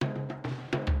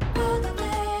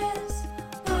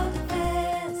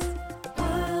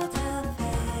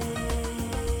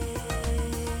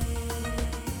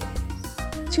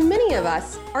To many of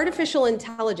us, artificial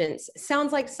intelligence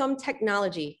sounds like some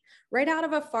technology right out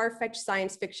of a far-fetched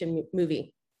science fiction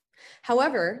movie.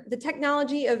 However, the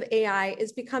technology of AI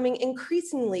is becoming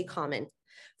increasingly common,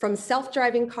 from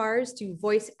self-driving cars to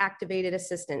voice-activated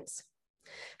assistants.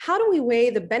 How do we weigh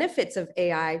the benefits of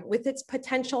AI with its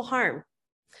potential harm?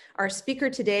 Our speaker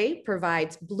today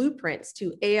provides blueprints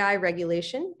to AI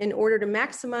regulation in order to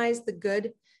maximize the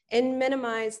good and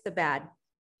minimize the bad.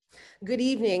 Good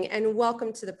evening and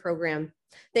welcome to the program.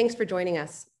 Thanks for joining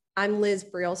us. I'm Liz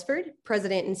Brailsford,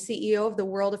 President and CEO of the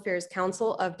World Affairs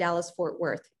Council of Dallas-Fort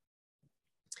Worth.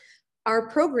 Our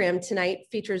program tonight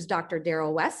features Dr.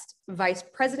 Darrell West, Vice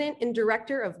President and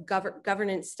Director of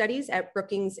Governance Studies at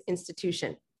Brookings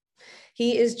Institution.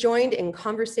 He is joined in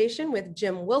conversation with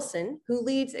Jim Wilson, who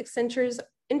leads Accenture's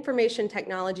Information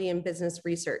Technology and Business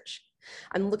Research.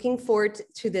 I'm looking forward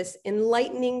to this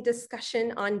enlightening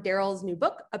discussion on Darrell's new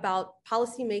book about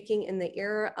policymaking in the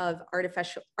era of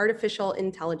artificial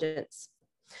intelligence.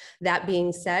 That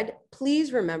being said,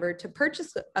 please remember to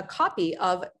purchase a copy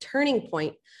of Turning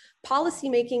Point,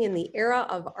 Policymaking in the Era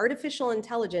of Artificial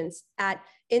Intelligence at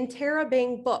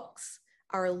Interabang Books,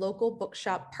 our local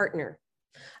bookshop partner.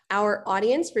 Our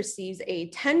audience receives a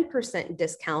 10%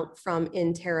 discount from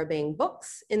Interabang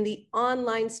Books in the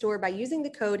online store by using the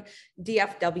code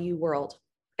DFW World.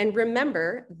 And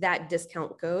remember, that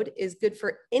discount code is good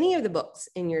for any of the books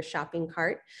in your shopping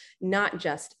cart, not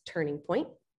just Turning Point.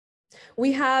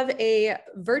 We have a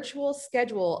full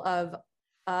schedule of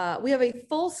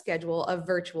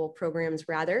virtual programs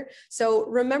rather. So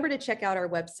remember to check out our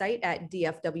website at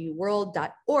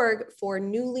dfwworld.org for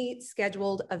newly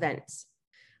scheduled events.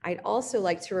 I'd also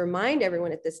like to remind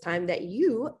everyone at this time that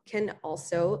you can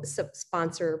also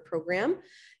sponsor a program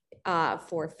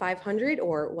for $500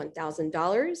 or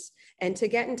 $1,000. And to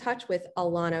get in touch with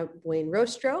Alana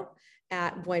Buenrostro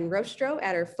at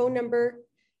our phone number,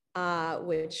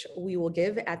 which we will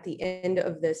give at the end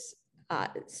of this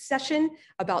session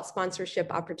about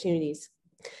sponsorship opportunities.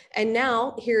 And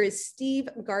now here is Steve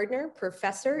Gardner,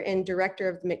 Professor and Director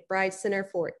of the McBride Center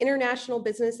for International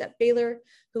Business at Baylor,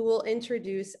 who will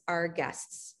introduce our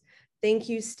guests. Thank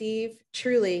you, Steve.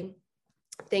 Truly,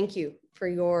 thank you for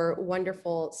your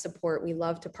wonderful support. We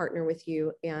love to partner with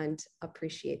you and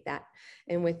appreciate that.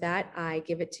 And with that, I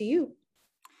give it to you.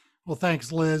 Well,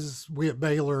 thanks, Liz. We at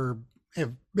Baylor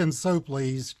have been so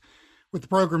pleased with the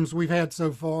programs we've had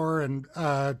so far and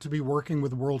to be working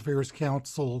with the World Affairs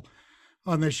Council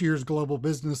on this year's Global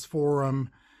Business Forum,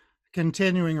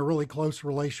 continuing a really close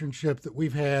relationship that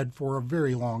we've had for a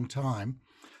very long time.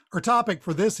 Our topic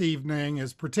for this evening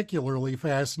is particularly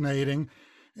fascinating,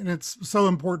 and it's so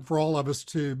important for all of us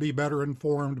to be better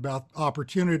informed about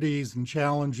opportunities and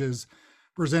challenges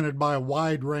presented by a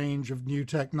wide range of new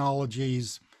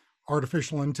technologies,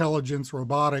 artificial intelligence,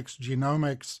 robotics,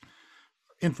 genomics,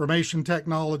 information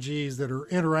technologies that are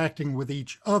interacting with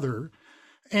each other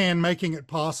and making it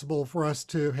possible for us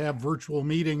to have virtual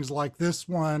meetings like this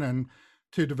one and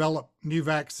to develop new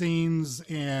vaccines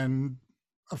in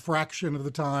a fraction of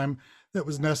the time that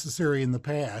was necessary in the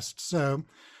past. So,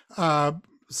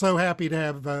 so happy to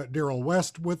have Darrell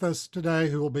West with us today,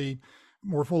 who will be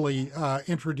more fully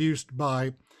introduced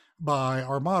by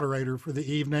our moderator for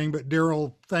the evening. But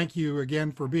Darrell, thank you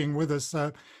again for being with us.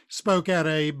 Spoke at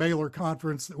a Baylor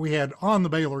conference that we had on the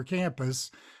Baylor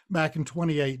campus back in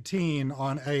 2018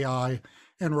 on AI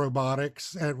and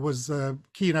robotics, and was a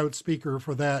keynote speaker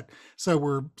for that. So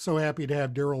we're so happy to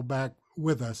have Darrell back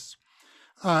with us.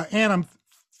 And I'm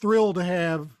thrilled to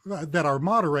have that our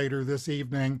moderator this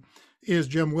evening is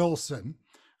Jim Wilson,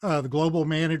 the Global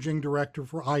Managing Director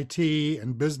for IT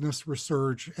and Business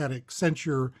Research at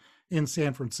Accenture in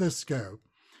San Francisco.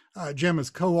 Jim is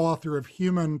co-author of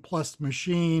Human plus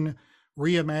Machine,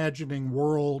 Reimagining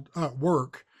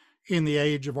Work in the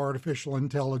Age of Artificial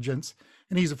Intelligence,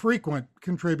 and he's a frequent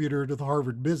contributor to the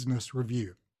Harvard Business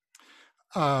Review.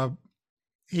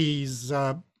 He's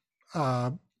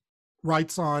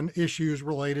writes on issues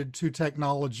related to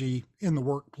technology in the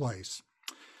workplace.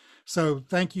 So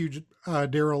thank you,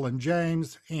 Darrell and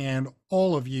James, and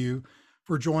all of you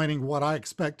for joining what I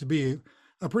expect to be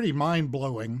a pretty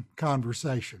mind-blowing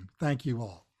conversation. Thank you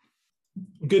all.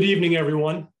 Good evening,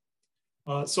 everyone.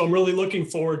 So I'm really looking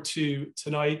forward to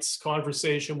tonight's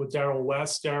conversation with Darrell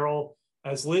West. Darrell,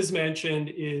 as Liz mentioned,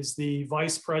 is the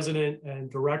Vice President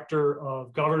and Director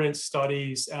of Governance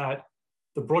Studies at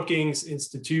the Brookings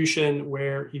Institution,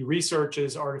 where he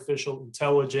researches artificial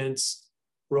intelligence,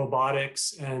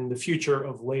 robotics, and the future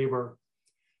of labor.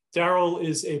 Darrell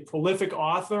is a prolific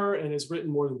author and has written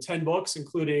more than 10 books,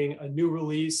 including a new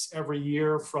release every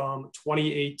year from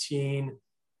 2018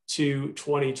 to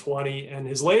 2020. And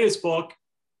his latest book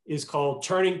is called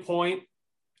Turning Point,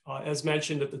 as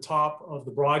mentioned at the top of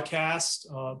the broadcast,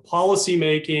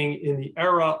 Policymaking in the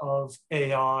Era of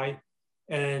AI.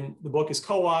 And the book is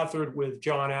co-authored with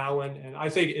John Allen. And I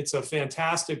think it's a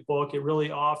fantastic book. It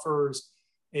really offers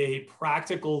a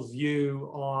practical view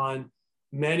on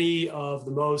many of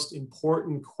the most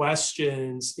important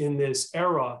questions in this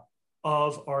era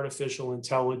of artificial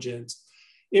intelligence.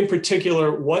 In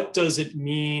particular, what does it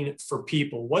mean for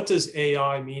people? What does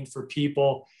AI mean for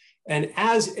people? And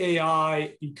as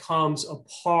AI becomes a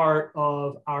part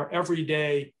of our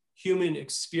everyday human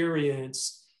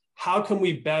experience, how can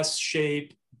we best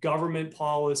shape government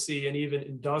policy and even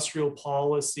industrial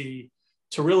policy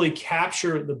to really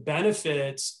capture the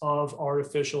benefits of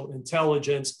artificial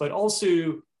intelligence, but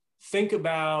also think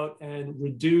about and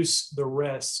reduce the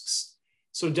risks?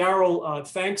 So Daryl,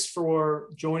 thanks for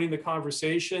joining the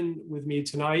conversation with me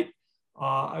tonight.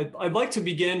 I'd like to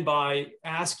begin by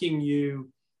asking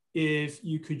you if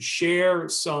you could share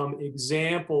some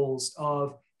examples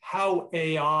of how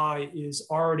AI is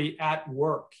already at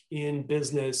work in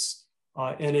business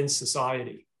and in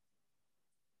society.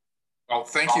 Well,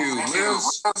 thank you,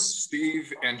 Liz,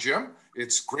 Steve, and Jim.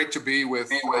 It's great to be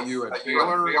with you at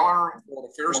Baylor World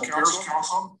Affairs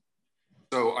Council.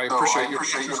 So I appreciate your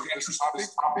interest in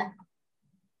this topic.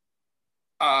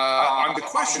 On the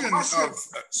question of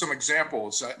some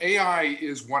examples, AI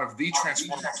is one of the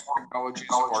transformative technologies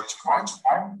of our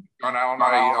time. John Allen and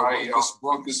I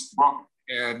wrote this book,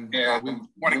 and we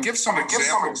want to give some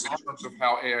examples in terms of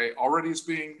how AI already is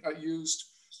being used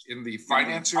in the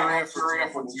finance area. For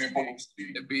example,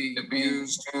 it being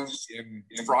used in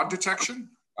fraud detection.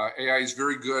 AI is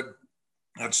very good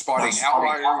at spotting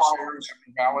outliers,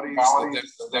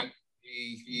 abnormalities that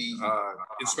be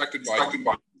inspected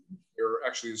by there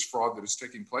actually is fraud that is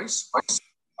taking place.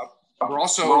 We're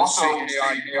also seeing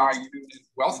AI in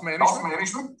wealth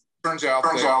management. Turns out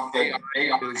that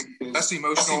AI is less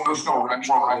emotional, more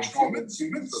rational than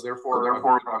humans, so therefore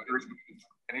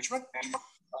management.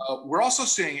 We're also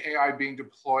seeing AI being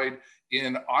deployed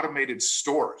in automated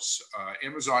stores.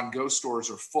 Amazon Go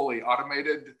stores are fully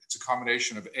automated. It's a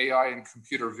combination of AI and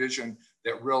computer vision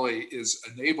that really is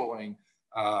enabling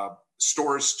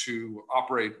stores to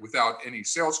operate without any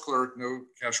sales clerk, no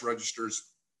cash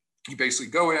registers. You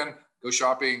basically go in, go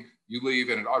shopping, you leave,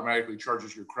 and it automatically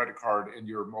charges your credit card and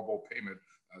your mobile payment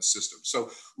system. So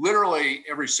literally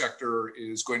every sector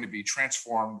is going to be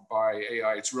transformed by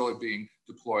AI. It's really being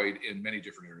deployed in many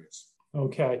different areas.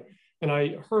 Okay. And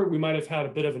I heard we might have had a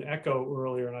bit of an echo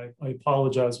earlier, and I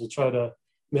apologize. We'll try to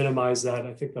minimize that.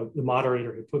 I think the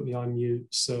moderator had put me on mute,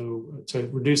 so to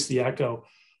reduce the echo.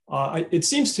 It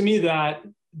seems to me that,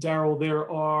 Daryl, there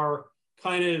are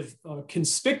kind of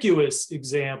conspicuous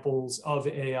examples of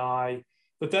AI,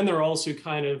 but then there are also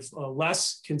kind of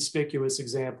less conspicuous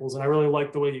examples. And I really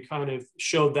like the way you kind of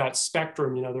showed that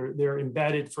spectrum. You know, they're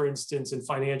embedded, for instance, in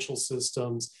financial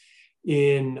systems,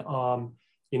 in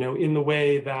in the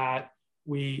way that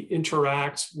we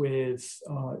interact with,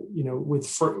 in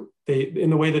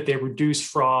the way that they reduce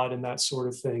fraud and that sort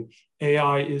of thing.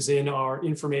 AI is in our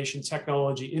information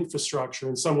technology infrastructure.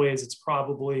 In some ways, it's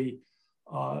probably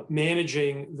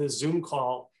managing the Zoom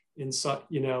call in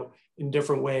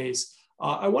different ways.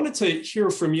 I wanted to hear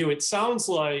from you. It sounds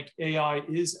like AI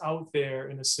is out there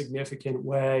in a significant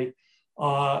way.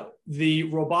 The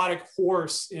robotic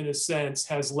horse, in a sense,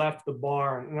 has left the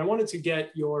barn. And I wanted to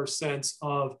get your sense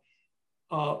of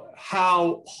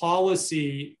how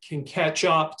policy can catch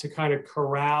up to kind of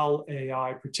corral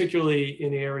AI, particularly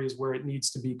in areas where it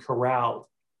needs to be corralled.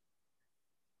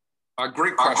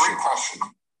 Great question.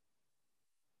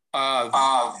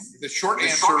 The short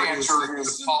answer is that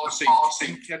the policy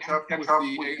can catch up with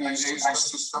the AI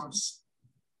systems.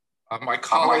 My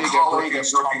colleague at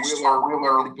Brookings, Tom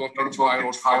Wheeler, wrote a book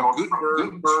entitled From Gutenberg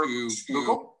to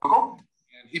Google.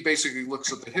 And he basically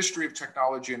looks at the history of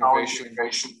technology innovation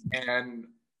and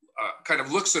kind of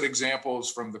looks at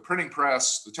examples from the printing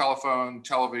press, the telephone,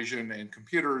 television, and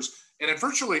computers. And in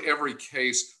virtually every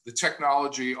case, the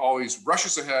technology always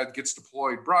rushes ahead, gets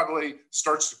deployed broadly,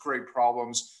 starts to create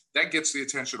problems. That gets the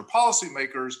attention of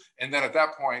policymakers, and then at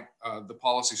that point, the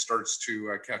policy starts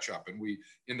to catch up, and we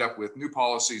end up with new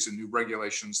policies and new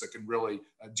regulations that can really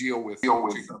deal with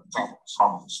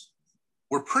problems.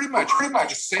 We're pretty much at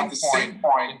the same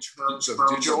point in terms of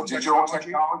digital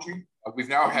technology. We've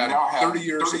now had 30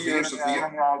 years of the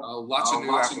internet, lots of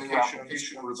new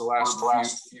applications over the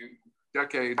last few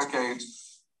decades.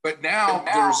 But now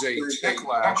there's a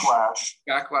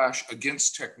backlash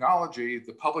against technology.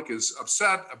 The public is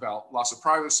upset about loss of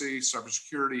privacy,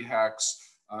 cybersecurity hacks,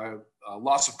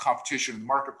 loss of competition in the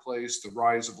marketplace, the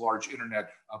rise of large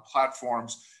internet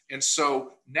platforms. And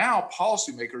so now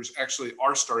policymakers actually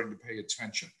are starting to pay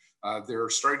attention. They're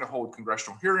starting to hold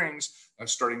congressional hearings,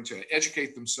 starting to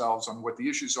educate themselves on what the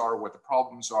issues are, what the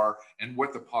problems are, and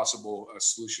what the possible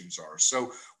solutions are.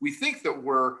 So we think that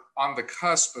we're on the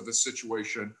cusp of a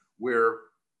situation where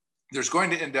there's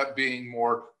going to end up being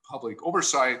more public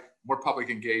oversight, more public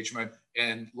engagement,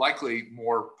 and likely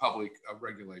more public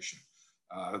regulation.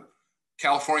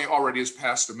 California already has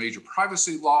passed a major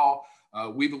privacy law.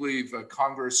 We believe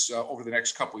Congress over the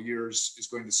next couple of years is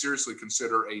going to seriously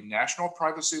consider a national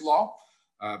privacy law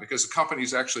because the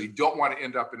companies actually don't want to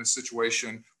end up in a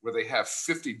situation where they have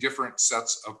 50 different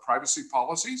sets of privacy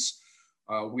policies.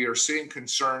 We are seeing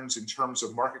concerns in terms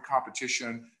of market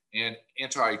competition and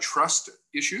antitrust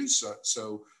issues.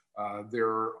 So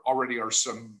there already are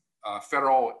some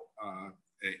federal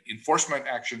enforcement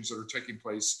actions that are taking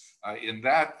place in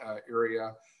that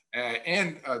area.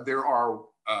 And there are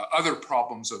other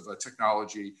problems of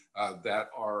technology that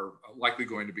are likely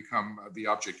going to become the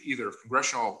object either of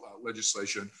congressional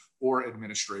legislation or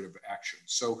administrative action.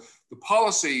 So the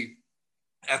policy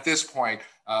at this point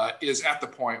is at the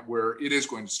point where it is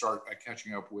going to start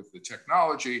catching up with the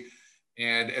technology.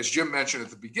 And as Jim mentioned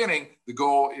at the beginning, the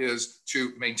goal is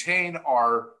to maintain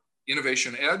our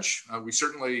innovation edge. We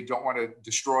certainly don't want to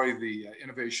destroy the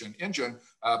innovation engine,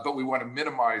 but we want to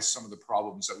minimize some of the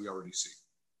problems that we already see.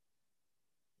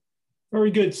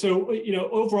 Very good. So,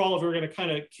 overall, if we're going to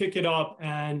kind of kick it up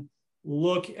and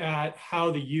look at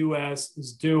how the U.S.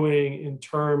 is doing in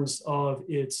terms of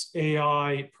its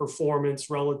AI performance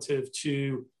relative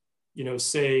to,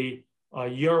 say,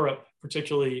 Europe,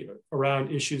 particularly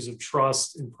around issues of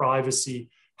trust and privacy,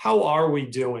 how are we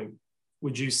doing,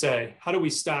 would you say? How do we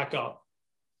stack up?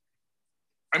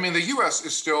 I mean, the US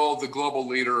is still the global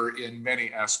leader in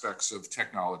many aspects of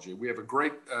technology. We have a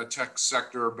great tech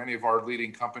sector. Many of our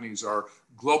leading companies are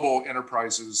global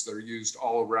enterprises that are used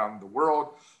all around the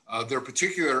world. There are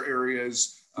particular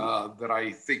areas that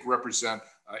I think represent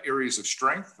areas of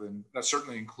strength, and that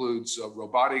certainly includes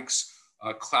robotics,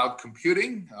 cloud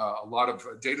computing. A lot of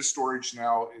data storage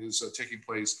now is taking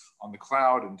place on the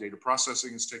cloud, and data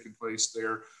processing is taking place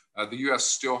there. The US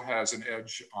still has an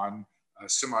edge on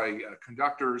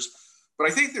semiconductors, but I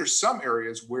think there's some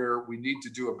areas where we need to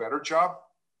do a better job.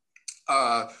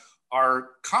 Our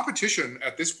competition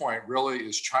at this point really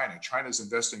is China. China is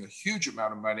investing a huge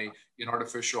amount of money in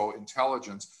artificial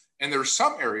intelligence, and there are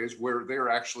some areas where they're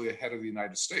actually ahead of the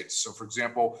United States. So for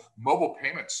example, mobile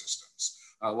payment systems.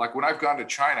 Like when I've gone to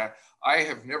China, I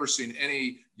have never seen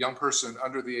any young person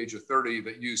under the age of 30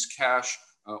 that used cash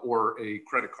or a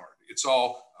credit card. It's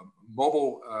all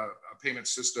mobile payment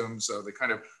systems. They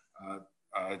kind of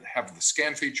have the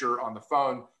scan feature on the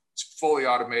phone. It's fully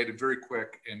automated, very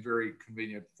quick, and very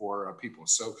convenient for people.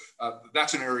 So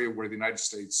that's an area where the United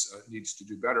States needs to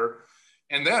do better.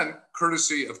 And then,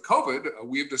 courtesy of COVID,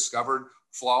 we've discovered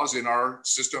flaws in our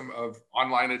system of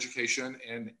online education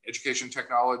and education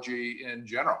technology in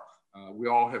general. We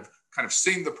all have kind of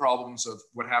seen the problems of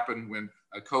what happened when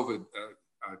COVID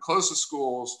closed the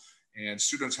schools and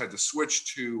students had to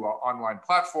switch to online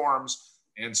platforms.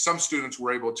 And some students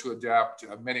were able to adapt,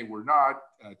 many were not.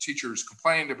 Teachers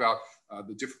complained about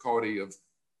the difficulty of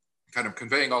kind of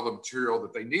conveying all the material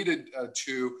that they needed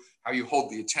to, how you hold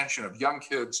the attention of young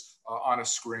kids on a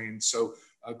screen. So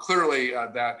clearly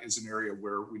that is an area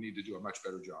where we need to do a much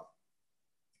better job.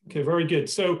 Okay, very good.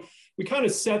 So we kind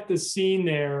of set the scene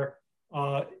there.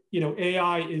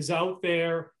 AI is out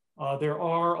there. There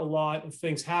are a lot of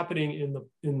things happening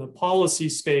in the policy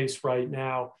space right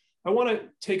now. I want to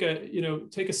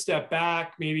take a step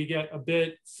back, maybe get a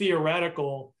bit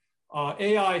theoretical.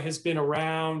 AI has been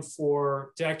around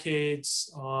for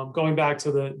decades, going back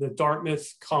to the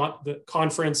Dartmouth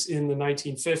conference in the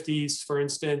 1950s, for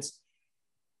instance.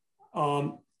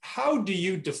 How do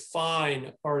you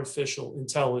define artificial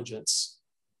intelligence?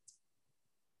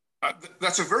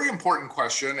 That's a very important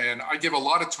question, and I give a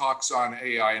lot of talks on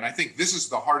AI, and I think this is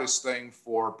the hardest thing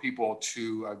for people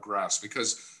to grasp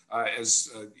because as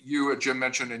you, Jim,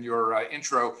 mentioned in your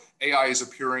intro, AI is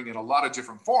appearing in a lot of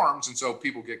different forms, and so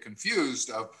people get confused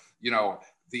of,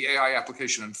 the AI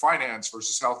application in finance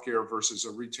versus healthcare versus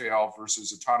retail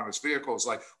versus autonomous vehicles,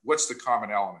 like what's the common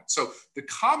element? So the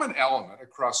common element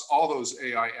across all those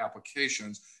AI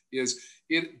applications is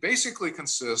it basically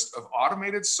consists of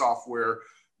automated software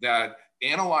that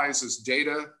analyzes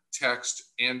data,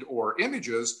 text, and or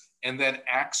images, and then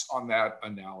acts on that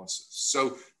analysis.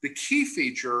 So the key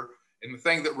feature and the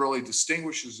thing that really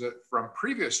distinguishes it from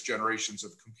previous generations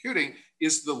of computing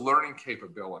is the learning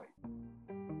capability.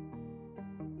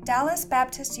 Dallas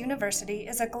Baptist University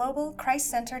is a global,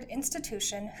 Christ-centered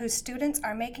institution whose students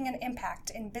are making an impact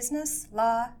in business,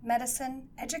 law, medicine,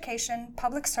 education,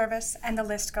 public service, and the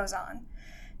list goes on.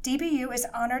 DBU is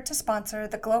honored to sponsor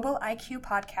the Global IQ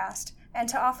podcast and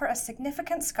to offer a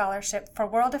significant scholarship for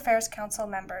World Affairs Council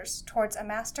members towards a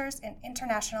master's in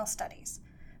international studies.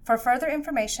 For further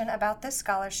information about this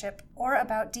scholarship or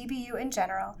about DBU in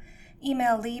general,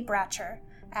 email Lee Bratcher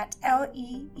at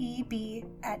leeb@dbu.edu.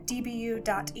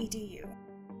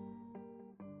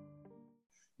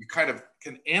 You kind of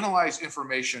can analyze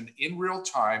information in real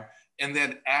time and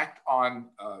then act on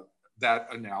that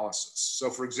analysis. So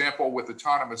for example, with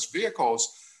autonomous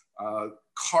vehicles,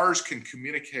 cars can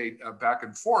communicate back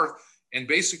and forth and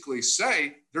basically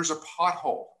say, there's a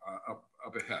pothole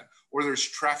up ahead, or there's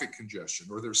traffic congestion,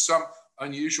 or there's some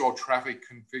unusual traffic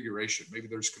configuration. Maybe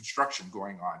there's construction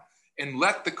going on, and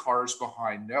let the cars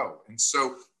behind know. And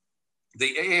so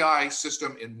the AI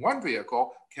system in one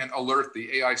vehicle can alert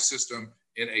the AI system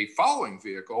in a following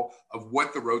vehicle of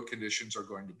what the road conditions are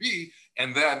going to be.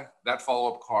 And then that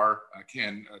follow-up car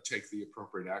can take the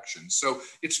appropriate action. So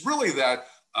it's really that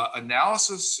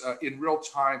analysis in real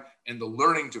time and the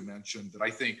learning dimension that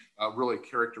I think really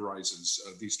characterizes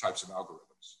these types of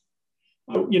algorithms.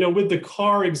 You know, with the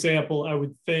car example, I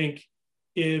would think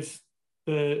if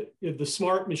the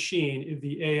smart machine, if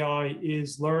the AI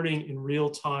is learning in real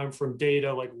time from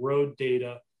data like road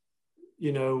data,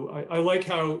 you know, I like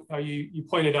how you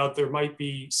pointed out there might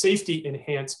be safety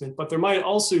enhancement, but there might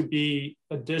also be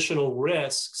additional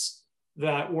risks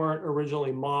that weren't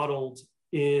originally modeled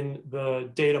in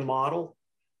the data model.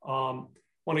 Want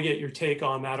to get your take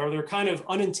on that. Are there kind of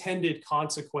unintended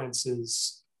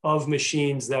consequences of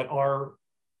machines that are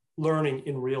learning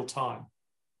in real time?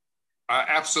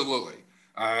 Absolutely.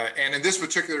 And in this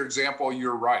particular example,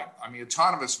 you're right. I mean,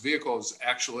 autonomous vehicles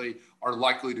actually are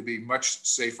likely to be much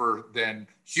safer than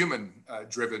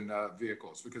human-driven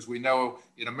vehicles, because we know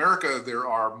in America there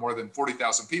are more than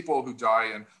 40,000 people who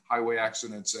die in highway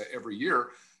accidents every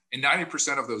year, and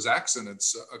 90% of those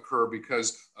accidents occur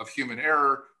because of human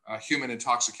error, human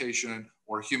intoxication,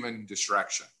 or human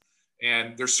distraction.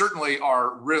 And there certainly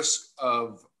are risks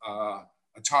of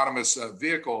autonomous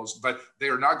vehicles, but they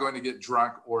are not going to get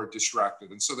drunk or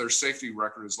distracted. And so their safety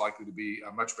record is likely to be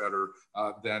much better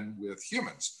than with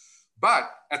humans. But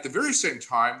at the very same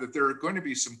time that there are going to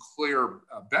be some clear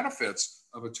benefits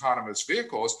of autonomous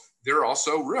vehicles, there are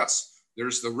also risks.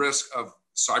 There's the risk of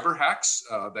cyber hacks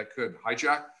that could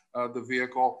hijack the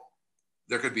vehicle.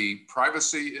 There could be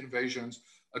privacy invasions.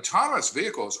 Autonomous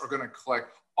vehicles are going to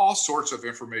collect all sorts of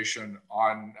information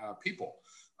on people.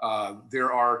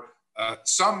 There are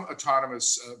some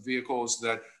autonomous vehicles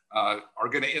that are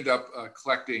going to end up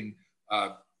collecting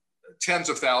tens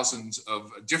of thousands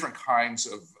of different kinds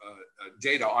of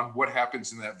data on what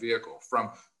happens in that vehicle,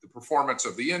 from the performance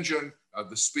of the engine,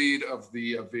 the speed of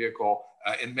the vehicle,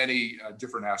 and many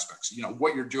different aspects. You know,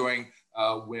 what you're doing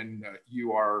when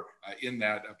you are in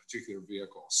that particular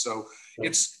vehicle. So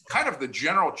it's kind of the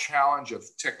general challenge of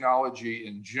technology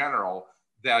in general,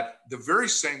 that the very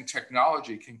same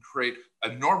technology can create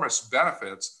enormous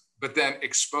benefits, but then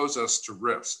expose us to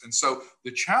risks. And so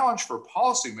the challenge for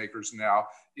policymakers now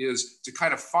is to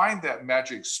kind of find that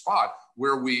magic spot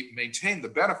where we maintain the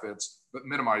benefits, but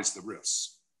minimize the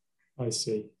risks. I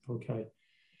see. Okay.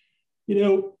 You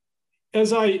know,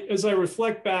 as I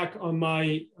reflect back on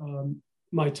my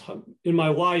in my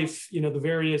life, you know, the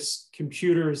various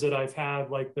computers that I've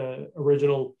had, like the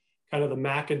original kind of the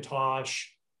Macintosh,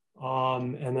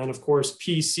 and then of course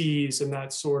PCs and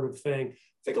that sort of thing.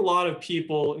 I think a lot of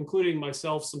people, including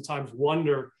myself, sometimes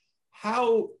wonder,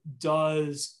 how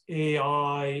does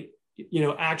AI, you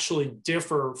know, actually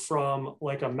differ from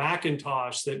like a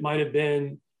Macintosh that might have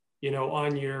been, you know,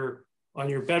 on your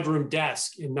bedroom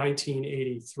desk in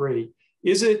 1983?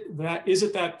 Is it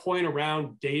that point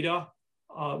around data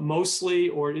mostly,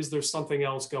 or is there something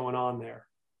else going on there?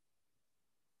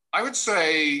 I would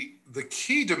say the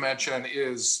key dimension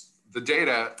is the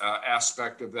data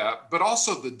aspect of that, but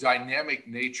also the dynamic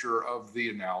nature of the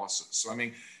analysis. So, I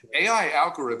mean, AI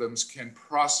algorithms can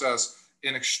process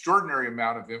an extraordinary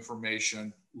amount of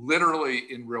information literally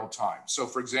in real time. So,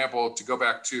 for example, to go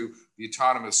back to the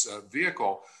autonomous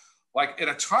vehicle, like an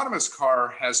autonomous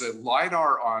car has a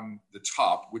LiDAR on the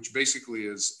top, which basically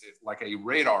is like a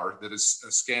radar that is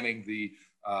scanning the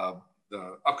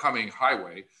upcoming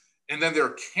highway. And then there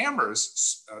are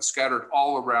cameras scattered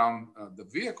all around the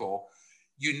vehicle.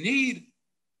 You need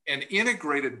an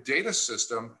integrated data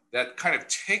system that kind of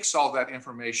takes all that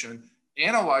information,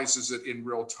 analyzes it in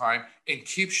real time, and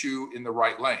keeps you in the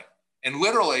right lane. And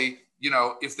literally,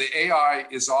 if the AI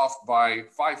is off by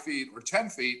 5 feet or 10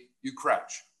 feet, you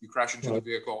crash into the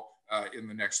vehicle in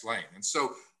the next lane. And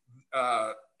so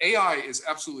AI is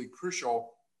absolutely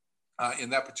crucial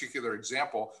in that particular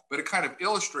example, but it kind of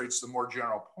illustrates the more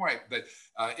general point that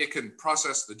it can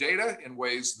process the data in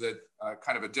ways that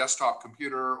kind of a desktop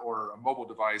computer or a mobile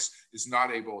device is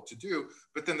not able to do.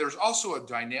 But then there's also a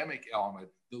dynamic element,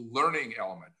 the learning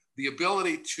element, the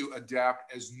ability to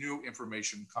adapt as new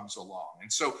information comes along.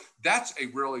 And so that's a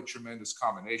really tremendous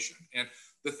combination. And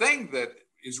the thing that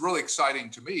is really exciting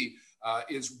to me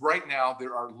is right now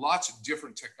there are lots of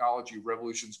different technology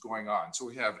revolutions going on. So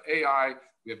we have AI,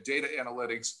 we have data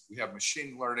analytics, we have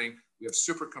machine learning, we have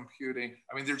supercomputing.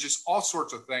 I mean, there's just all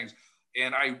sorts of things.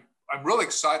 And I'm really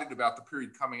excited about the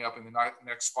period coming up in the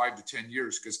next 5 to 10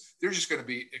 years, because there's just going to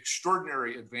be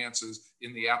extraordinary advances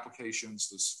in the applications,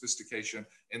 the sophistication,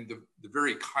 and the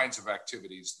very kinds of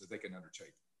activities that they can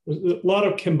undertake. There's a lot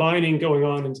of combining going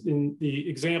on in the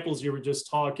examples you were just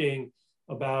talking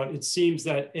about. It seems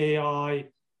that AI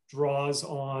draws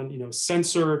on,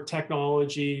 sensor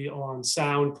technology, on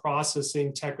sound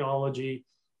processing technology,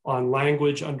 on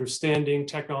language understanding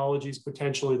technologies.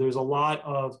 Potentially, there's a lot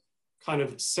of kind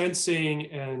of sensing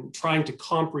and trying to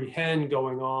comprehend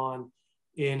going on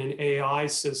in an AI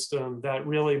system that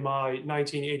really my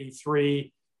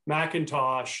 1983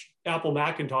 Apple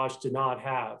Macintosh did not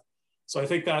have. So I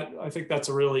think that's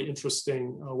a really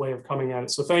interesting way of coming at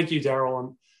it. So thank you,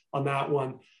 Daryl, on that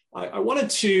one. I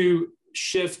wanted to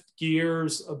shift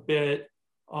gears a bit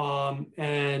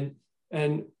and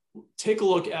take a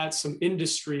look at some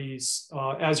industries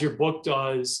as your book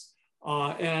does.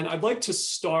 And I'd like to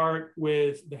start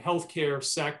with the healthcare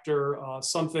sector,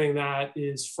 something that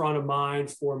is front of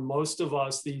mind for most of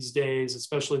us these days,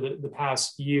 especially the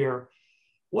past year.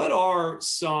 What are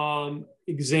some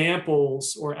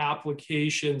examples or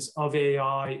applications of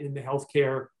AI in the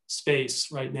healthcare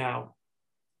space right now?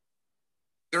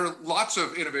 There are lots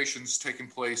of innovations taking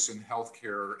place in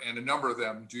healthcare, and a number of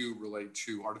them do relate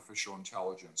to artificial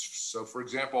intelligence. So, for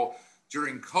example,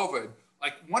 during COVID,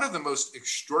 one of the most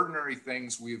extraordinary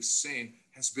things we have seen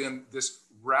has been this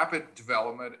rapid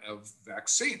development of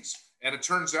vaccines. And it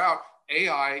turns out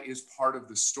AI is part of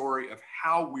the story of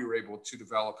how we were able to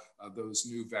develop those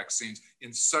new vaccines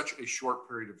in such a short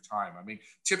period of time. I mean,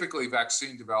 typically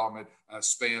vaccine development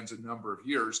spans a number of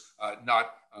years,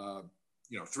 not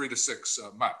 3 to 6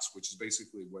 months, which is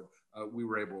basically what we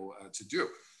were able to do.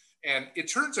 And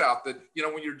it turns out that,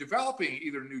 when you're developing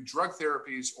either new drug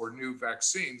therapies or new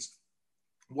vaccines,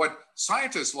 what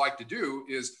scientists like to do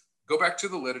is go back to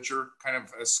the literature, kind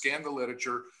of scan the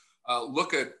literature,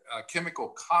 look at chemical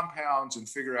compounds and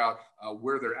figure out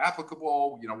where they're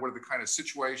applicable, what are the kind of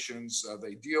situations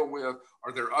they deal with.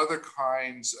 Are there other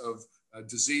kinds of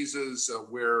diseases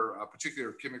where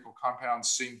particular chemical compounds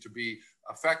seem to be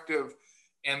effective?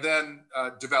 And then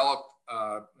develop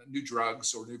new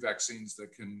drugs or new vaccines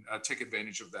that can take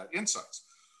advantage of that insights.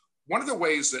 One of the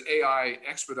ways that AI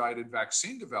expedited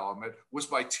vaccine development was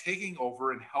by taking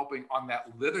over and helping on that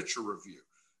literature review,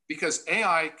 because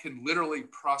AI can literally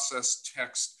process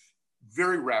text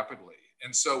very rapidly.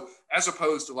 And so as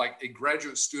opposed to a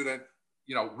graduate student,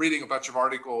 reading a bunch of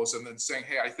articles and then saying,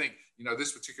 hey, I think,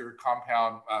 this particular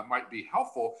compound might be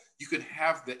helpful, you can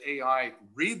have the AI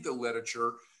read the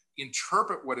literature,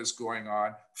 interpret what is going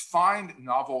on, find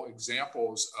novel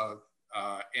examples of,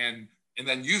 and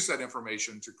then use that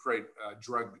information to create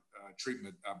drug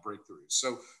treatment breakthroughs.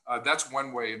 So that's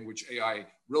one way in which AI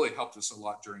really helped us a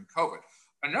lot during COVID.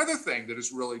 Another thing that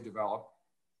has really developed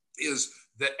is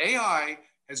that AI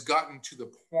has gotten to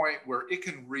the point where it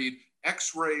can read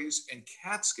X-rays and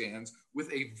CAT scans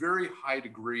with a very high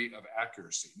degree of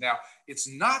accuracy. Now, it's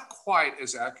not quite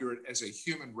as accurate as a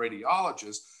human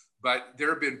radiologist, but there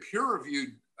have been peer-reviewed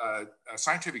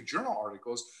scientific journal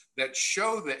articles that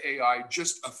show the AI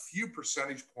just a few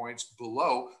percentage points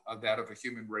below that of a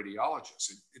human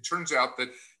radiologist. It turns out that,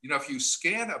 if you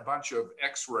scan a bunch of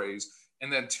X-rays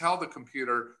and then tell the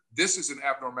computer, this is an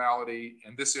abnormality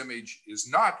and this image is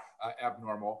not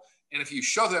abnormal, and if you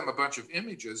show them a bunch of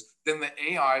images, then the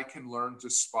AI can learn to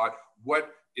spot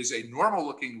what is a normal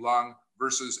looking lung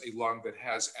versus a lung that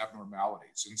has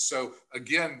abnormalities. And so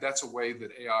again, that's a way that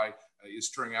AI is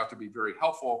turning out to be very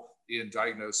helpful in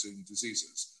diagnosing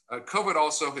diseases. COVID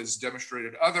also has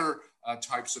demonstrated other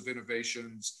types of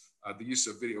innovations, the use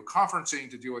of video conferencing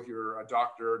to deal with your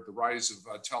doctor, the rise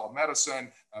of telemedicine,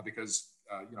 because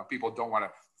people don't want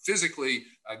to physically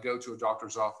go to a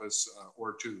doctor's office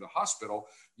or to the hospital.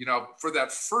 For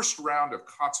that first round of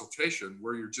consultation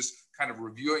where you're just kind of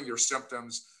reviewing your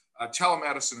symptoms,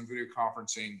 telemedicine and video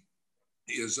conferencing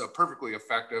is perfectly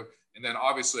effective. And then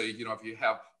obviously, if you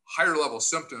have higher level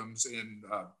symptoms and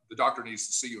the doctor needs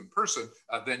to see you in person,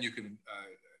 then you can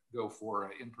go for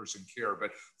in-person care.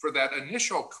 But for that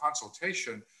initial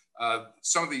consultation,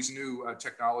 some of these new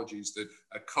technologies that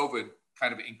COVID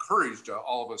kind of encouraged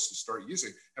all of us to start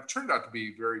using have turned out to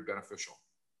be very beneficial.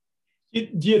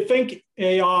 Do you think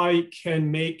AI can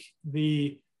make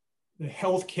the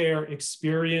healthcare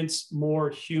experience more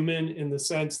human in the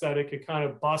sense that it could kind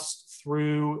of bust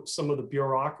through some of the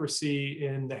bureaucracy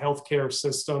in the healthcare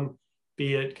system,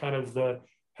 be it kind of the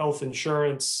health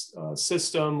insurance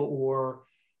system or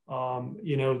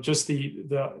just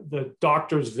the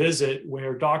doctor's visit,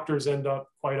 where doctors end up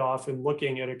quite often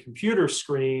looking at a computer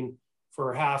screen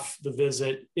for half the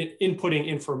visit, inputting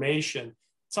information.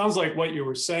 Sounds like what you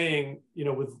were saying,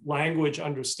 with language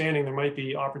understanding, there might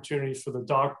be opportunities for the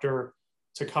doctor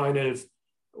to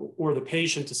or the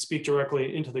patient to speak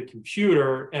directly into the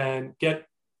computer and get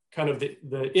kind of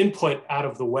the input out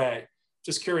of the way.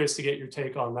 Just curious to get your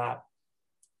take on that.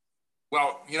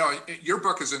 Well, your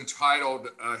book is entitled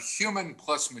Human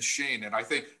Plus Machine, and I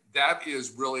think that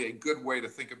is really a good way to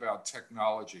think about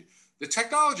technology. The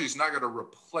technology is not going to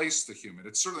replace the human.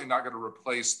 It's certainly not going to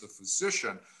replace the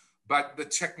physician, but the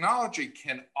technology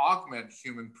can augment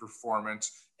human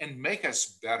performance and make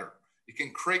us better. It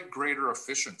can create greater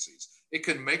efficiencies. It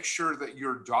can make sure that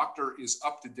your doctor is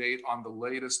up to date on the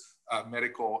latest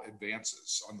medical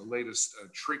advances, on the latest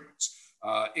treatments.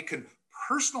 It can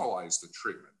personalize the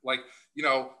treatment.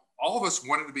 All of us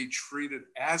wanted to be treated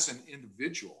as an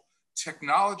individual.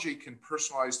 Technology can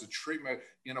personalize the treatment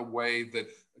in a way that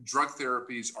drug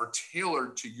therapies are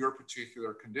tailored to your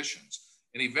particular conditions.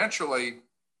 And eventually,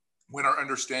 when our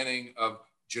understanding of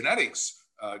genetics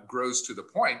grows to the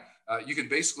point, you can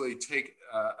basically take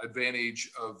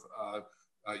advantage of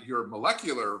your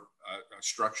molecular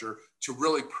structure to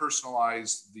really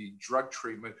personalize the drug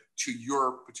treatment to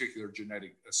your particular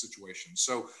genetic situation.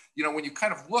 So, when you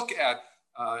kind of look at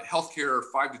healthcare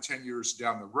 5 to 10 years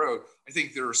down the road, I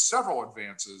think there are several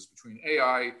advances between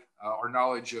AI, our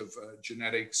knowledge of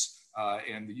genetics,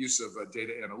 and the use of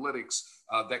data analytics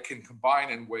that can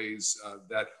combine in ways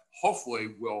that hopefully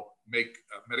will make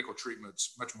medical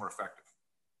treatments much more effective.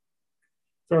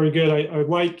 Very good. I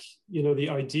like, the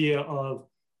idea of,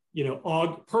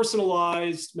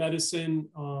 personalized medicine,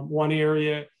 one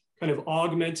area, kind of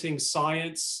augmenting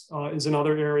science is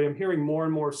another area. I'm hearing more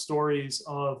and more stories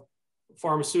of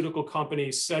pharmaceutical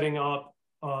companies setting up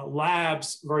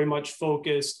labs very much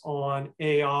focused on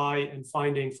AI and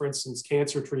finding, for instance,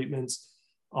 cancer treatments.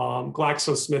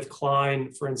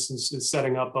 GlaxoSmithKline, for instance, is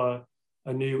setting up a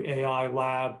new AI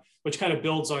lab, which kind of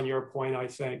builds on your point, I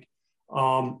think.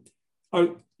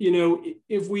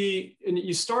 If we, and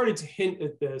you started to hint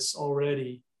at this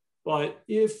already, but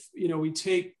if, we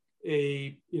take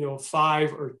a,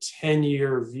 5 or 10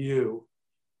 year view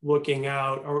looking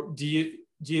out, or do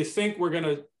you think we're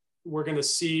going to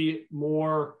see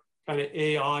more kind of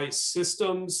AI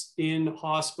systems in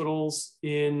hospitals,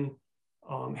 in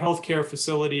healthcare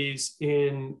facilities,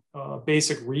 in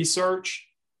basic research,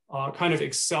 kind of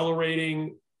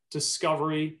accelerating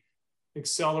discovery,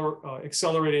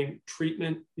 accelerating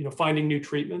treatment, finding new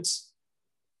treatments?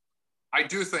 I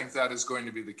do think that is going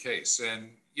to be the case. And,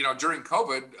 during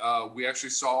COVID, we actually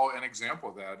saw an example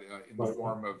of that in the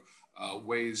form of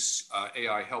ways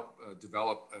AI helped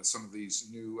develop some of these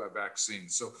new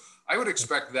vaccines. So I would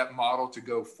expect that model to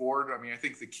go forward. I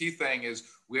think the key thing is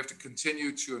we have to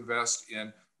continue to invest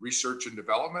in research and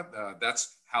development.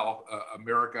 That's how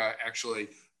America actually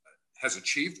has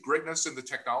achieved greatness in the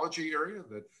technology area.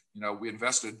 That we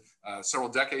invested several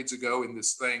decades ago in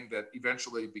this thing that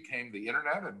eventually became the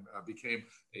internet and became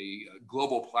a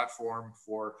global platform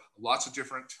for lots of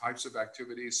different types of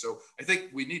activities. So I think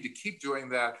we need to keep doing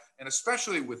that, and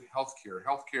especially with healthcare.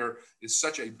 Healthcare is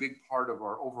such a big part of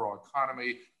our overall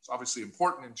economy. It's obviously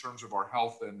important in terms of our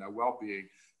health and well-being,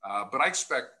 but I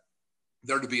expect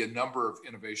there to be a number of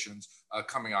innovations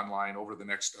coming online over the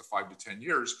next 5 to 10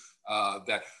 years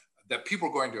that people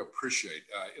are going to appreciate.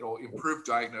 It'll improve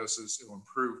diagnosis, it'll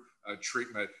improve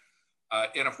treatment.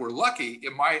 And if we're lucky,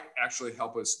 it might actually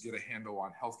help us get a handle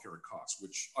on healthcare costs,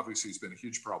 which obviously has been a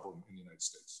huge problem in the United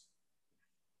States.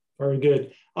 Very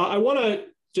good. I want to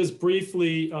just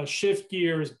briefly shift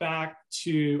gears back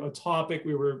to a topic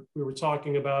we were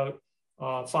talking about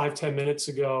 5-10 minutes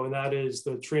ago, and that is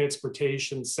the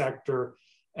transportation sector.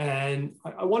 And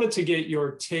I wanted to get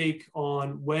your take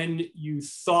on when you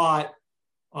thought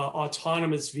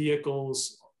autonomous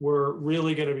vehicles were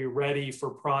really going to be ready for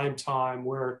prime time,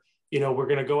 where we're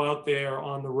going to go out there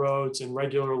on the roads and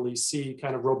regularly see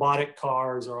kind of robotic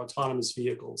cars or autonomous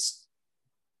vehicles.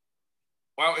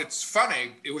 Well, it's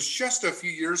funny. It was just a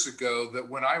few years ago that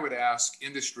when I would ask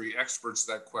industry experts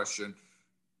that question,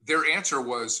 their answer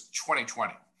was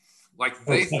 2020. Like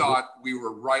they thought we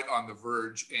were right on the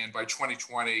verge, and by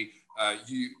 2020,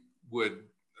 you would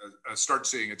start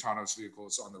seeing autonomous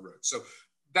vehicles on the road. So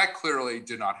that clearly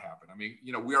did not happen. I mean,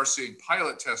 we are seeing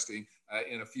pilot testing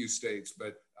in a few states,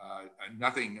 but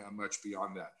nothing much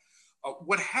beyond that.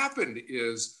 What happened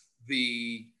is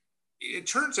it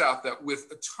turns out that with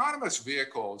autonomous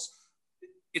vehicles,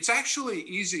 it's actually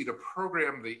easy to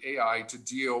program the AI to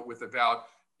deal with about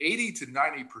 80 to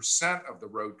 90% of the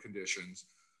road conditions.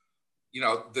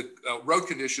 The road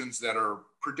conditions that are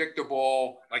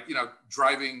predictable, like,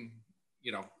 driving,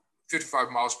 55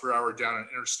 miles per hour down an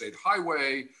interstate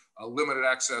highway, limited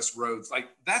access roads, like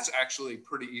that's actually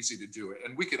pretty easy to do it.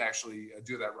 And we can actually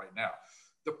do that right now.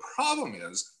 The problem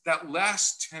is that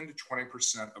last 10 to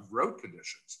 20% of road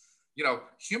conditions.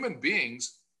 Human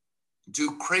beings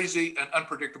do crazy and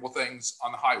unpredictable things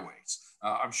on the highways.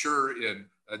 I'm sure in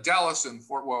Dallas and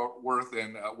Fort Worth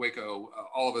and Waco,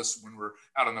 all of us, when we're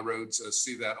out on the roads,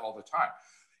 see that all the time.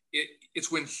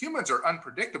 It's when humans are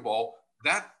unpredictable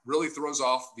that really throws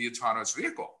off the autonomous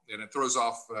vehicle, and it throws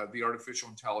off the artificial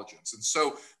intelligence. And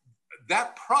so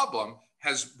that problem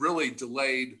has really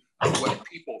delayed what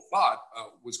people thought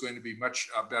was going to be much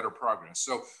better progress.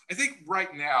 So I think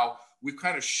right now we've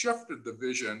kind of shifted the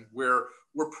vision where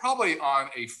we're probably on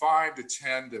a 5 to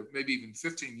 10 to maybe even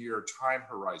 15-year time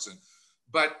horizon,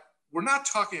 but we're not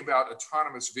talking about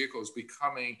autonomous vehicles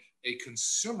becoming a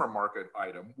consumer market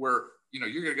item where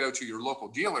you're going to go to your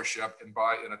local dealership and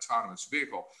buy an autonomous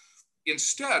vehicle.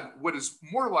 Instead, what is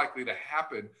more likely to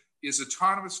happen is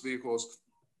autonomous vehicles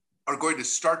are going to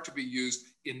start to be used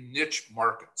in niche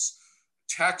markets: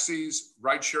 taxis,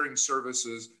 ride-sharing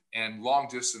services, and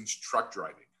long-distance truck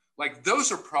driving. Like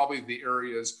those are probably the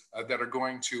areas that are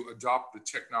going to adopt the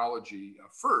technology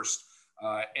first.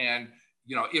 And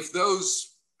if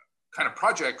those kind of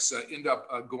projects end up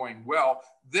going well,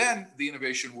 then the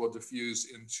innovation will diffuse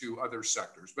into other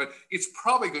sectors. But it's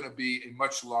probably going to be a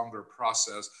much longer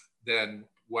process than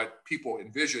what people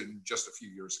envisioned just a few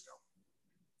years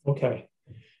ago. Okay,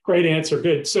 great answer.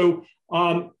 Good. So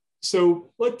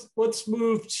let's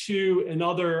move to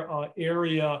another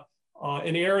area,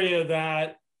 an area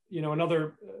that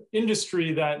another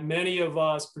industry that many of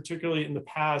us, particularly in the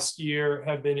past year,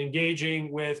 have been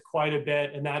engaging with quite a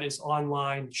bit, and that is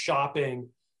online shopping.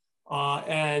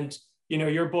 And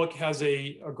your book has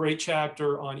a great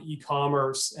chapter on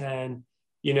e-commerce, and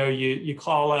you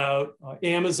call out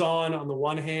Amazon on the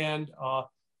one hand,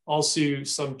 also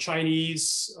some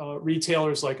Chinese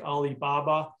retailers like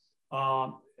Alibaba.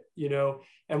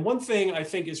 And one thing I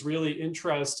think is really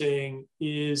interesting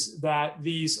is that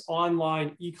these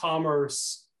online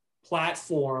e-commerce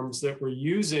platforms that we're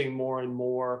using more and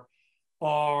more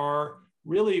are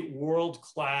really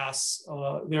world-class.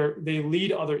 They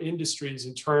lead other industries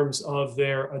in terms of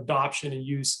their adoption and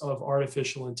use of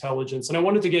artificial intelligence. And I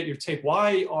wanted to get your take.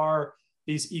 Why are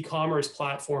these e-commerce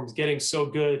platforms getting so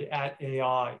good at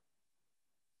AI?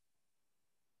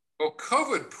 Well,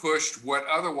 COVID pushed what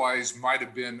otherwise might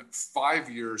have been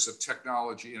 5 years of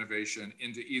technology innovation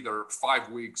into either 5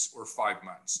 weeks or 5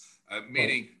 months,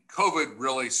 meaning COVID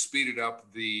really speeded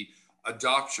up the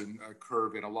adoption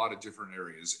curve in a lot of different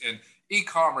areas. And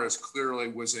e-commerce clearly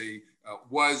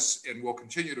was and will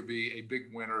continue to be a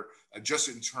big winner just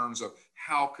in terms of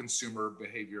how consumer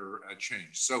behavior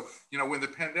changed. So, when the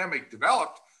pandemic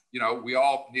developed, we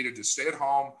all needed to stay at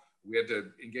home. We had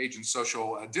to engage in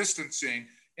social distancing.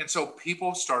 And so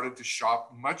people started to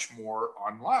shop much more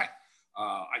online.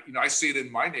 I see it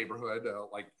in my neighborhood,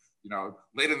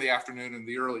 late in the afternoon and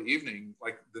the early evening,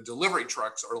 like the delivery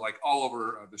trucks are like all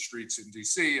over the streets in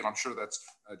DC, and I'm sure that's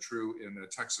true in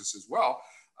Texas as well.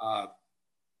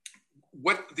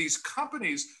 What these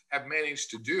companies have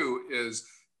managed to do is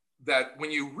that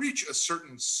when you reach a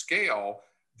certain scale,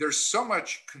 there's so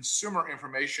much consumer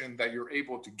information that you're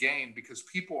able to gain because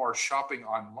people are shopping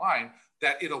online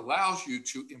that it allows you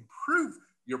to improve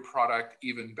your product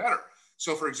even better.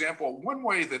 So for example, one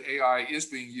way that AI is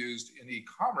being used in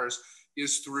e-commerce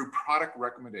is through product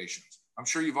recommendations. I'm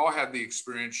sure you've all had the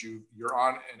experience, you're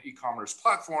on an e-commerce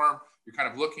platform, you're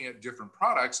kind of looking at different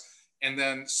products, and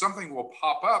then something will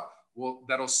pop up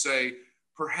that'll say,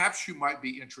 perhaps you might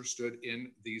be interested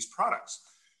in these products.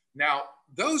 Now,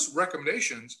 those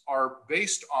recommendations are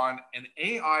based on an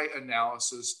AI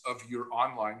analysis of your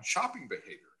online shopping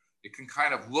behavior. It can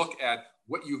kind of look at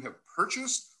what you have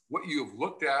purchased, what you have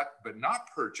looked at but not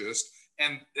purchased,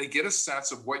 and they get a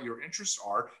sense of what your interests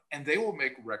are, and they will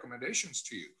make recommendations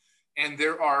to you. And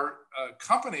there are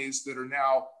companies that are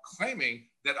now claiming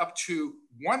that up to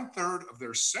 1/3 of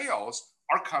their sales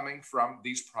are coming from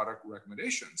these product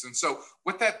recommendations. And so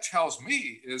what that tells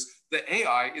me is the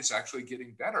AI is actually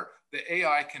getting better. The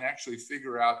AI can actually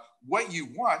figure out what you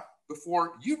want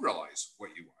before you realize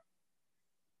what you want.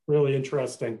 Really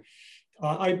interesting.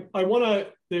 I want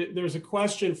to, there's a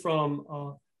question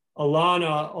from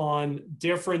Alana on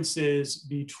differences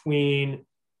between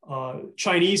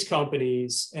Chinese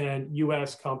companies and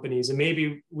US companies. And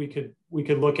maybe we could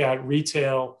look at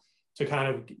retail to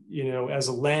kind of, as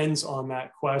a lens on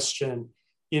that question.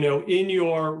 In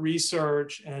your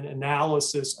research and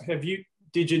analysis,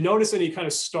 did you notice any kind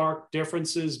of stark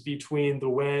differences between the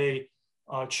way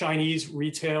Chinese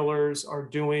retailers are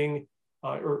doing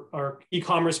or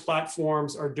e-commerce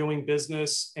platforms are doing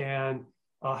business and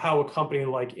how a company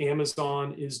like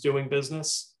Amazon is doing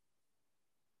business?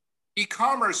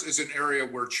 E-commerce is an area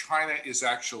where China is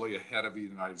actually ahead of the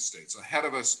United States, ahead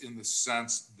of us in the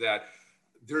sense that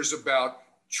there's about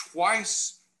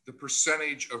twice the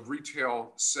percentage of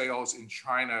retail sales in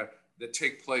China that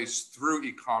take place through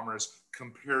e-commerce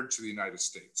compared to the United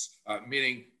States,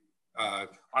 meaning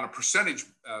on a percentage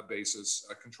basis,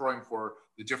 controlling for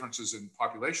the differences in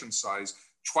population size,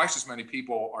 twice as many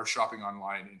people are shopping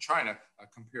online in China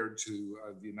compared to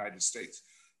the United States.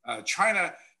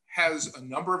 China has a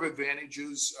number of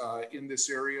advantages in this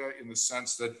area in the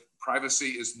sense that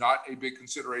privacy is not a big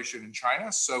consideration in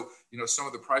China. So, some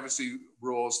of the privacy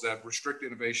rules that restrict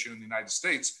innovation in the United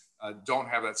States don't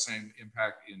have that same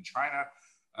impact in China.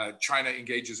 China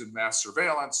engages in mass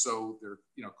surveillance, so there,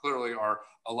 clearly are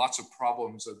lots of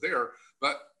problems there.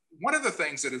 But one of the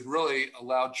things that has really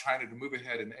allowed China to move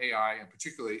ahead in AI, and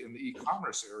particularly in the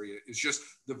e-commerce area, is just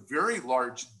the very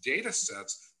large data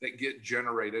sets that get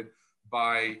generated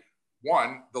by,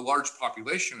 one, the large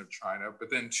population of China, but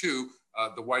then two,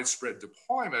 the widespread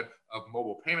deployment of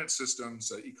mobile payment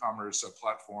systems, e-commerce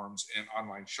platforms, and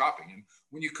online shopping. And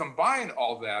when you combine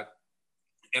all that,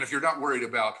 and if you're not worried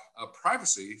about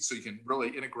privacy, so you can really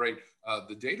integrate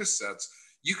the data sets,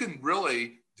 you can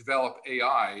really develop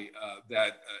AI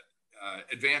that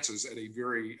advances at a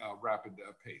very rapid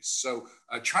pace. So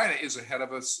China is ahead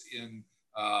of us in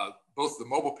both the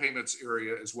mobile payments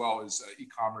area as well as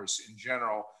e-commerce in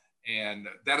general, and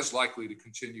that is likely to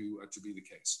continue to be the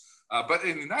case. But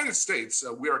in the United States,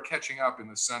 we are catching up in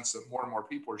the sense that more and more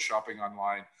people are shopping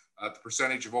online. The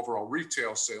percentage of overall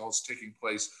retail sales taking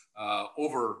place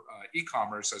over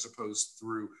e-commerce as opposed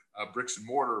through bricks and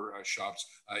mortar shops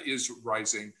is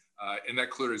rising. And that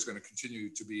clearly is going to continue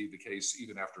to be the case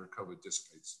even after COVID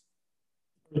dissipates.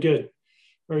 Very good.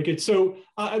 Very good. So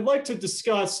I'd like to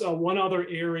discuss one other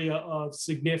area of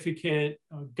significant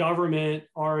government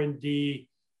R&D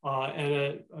and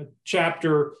a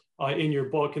chapter in your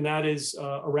book, and that is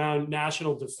around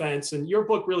national defense. And your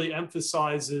book really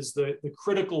emphasizes the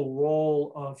critical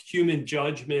role of human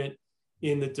judgment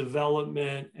in the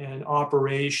development and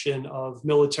operation of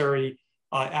military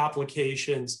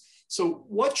applications. So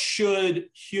what should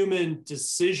human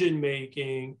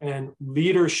decision-making and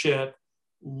leadership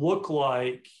look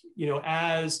like,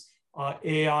 as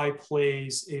AI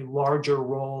plays a larger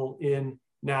role in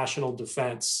national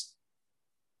defense?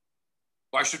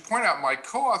 Well, I should point out my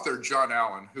co-author, John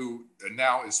Allen, who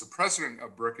now is the president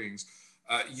of Brookings,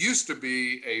 used to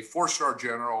be a four-star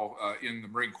general in the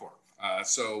Marine Corps.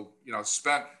 So,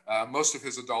 spent most of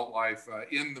his adult life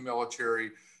in the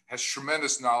military, has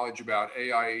tremendous knowledge about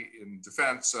AI in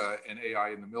defense and AI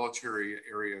in the military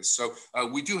areas. So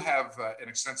we do have an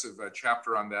extensive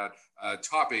chapter on that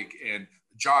topic, and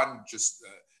John just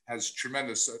has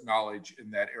tremendous knowledge in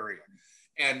that area.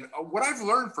 And what I've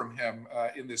learned from him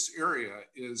in this area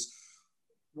is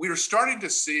we are starting to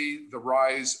see the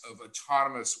rise of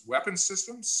autonomous weapon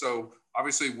systems. So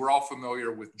obviously we're all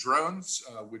familiar with drones,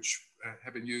 which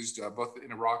have been used both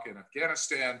in Iraq and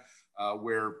Afghanistan,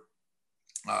 where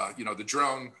the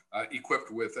drone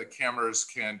equipped with cameras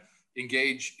can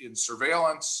engage in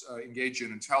surveillance, engage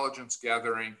in intelligence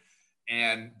gathering,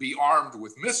 and be armed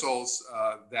with missiles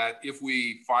that if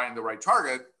we find the right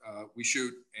target, we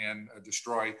shoot and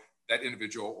destroy that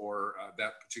individual or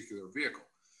that particular vehicle.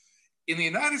 In the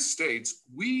United States,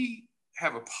 we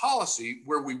have a policy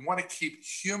where we want to keep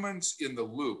humans in the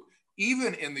loop,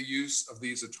 even in the use of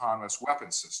these autonomous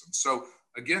weapon systems. So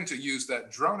again, to use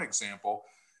that drone example,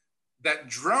 that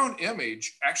drone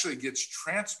image actually gets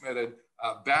transmitted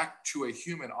back to a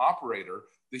human operator.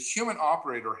 The human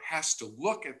operator has to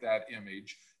look at that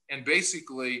image, and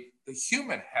basically the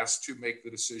human has to make the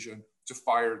decision to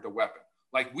fire the weapon.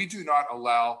 Like, we do not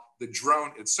allow the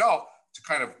drone itself to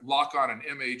kind of lock on an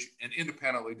image and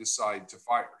independently decide to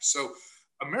fire. So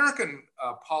American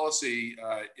policy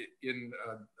in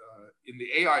in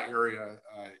the AI area,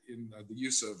 in the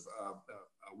use of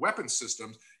weapon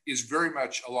systems, is very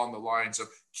much along the lines of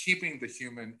keeping the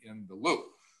human in the loop.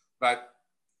 But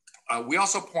we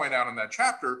also point out in that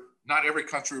chapter, not every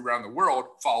country around the world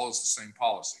follows the same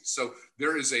policy. So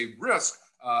there is a risk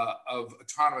of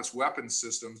autonomous weapon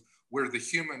systems where the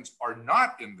humans are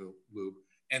not in the loop.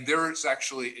 And there is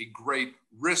actually a great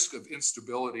risk of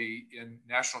instability in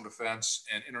national defense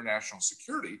and international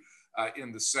security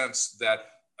in the sense that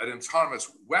an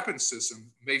autonomous weapon system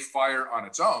may fire on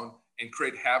its own and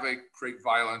create havoc, create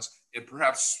violence, and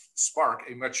perhaps spark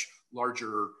a much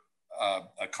larger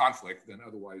a conflict than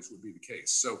otherwise would be the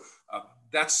case. So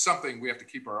that's something we have to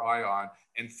keep our eye on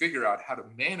and figure out how to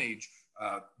manage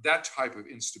that type of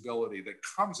instability that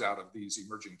comes out of these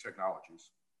emerging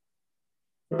technologies.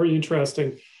 Very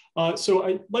interesting. So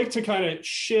I'd like to kind of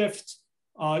shift.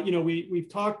 We've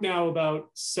talked now about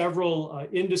several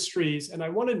industries, and I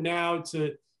wanted now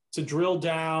to drill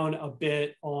down a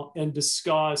bit and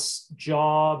discuss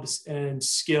jobs and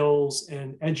skills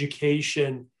and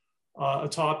education, a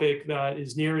topic that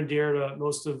is near and dear to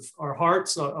most of our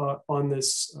hearts on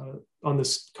this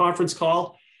conference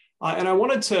call. And I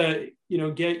wanted to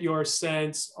get your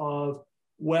sense of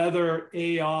whether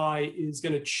AI is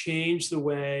going to change the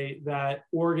way that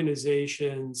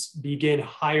organizations begin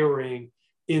hiring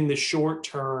in the short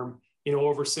term,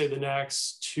 over say the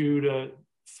next 2 to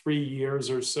 3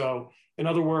 years or so. In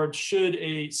other words, should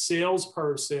a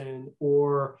salesperson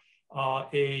or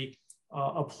a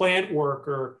plant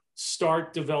worker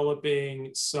start developing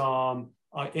some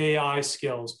AI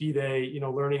skills, be they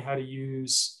learning how to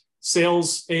use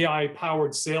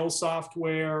AI-powered sales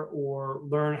software, or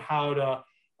learn how to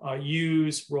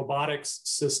use robotics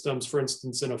systems, for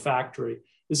instance, in a factory?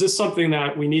 Is this something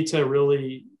that we need to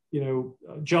really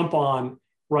jump on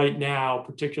right now,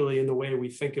 particularly in the way we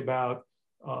think about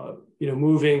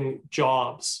moving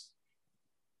jobs?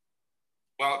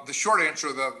 Well, the short answer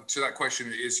to that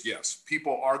question is yes.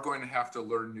 People are going to have to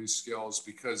learn new skills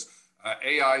because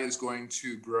AI is going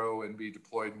to grow and be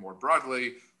deployed more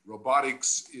broadly.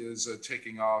 Robotics is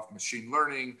taking off, machine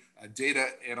learning, data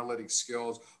analytics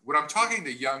skills. When I'm talking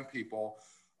to young people,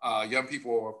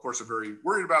 of course, are very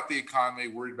worried about the economy,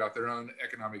 worried about their own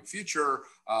economic future,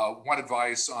 want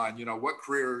advice on what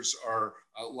careers are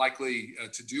likely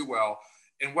to do well.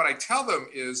 And what I tell them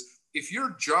is, if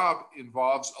your job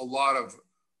involves a lot of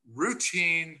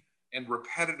routine and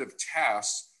repetitive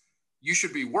tasks, you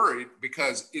should be worried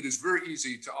because it is very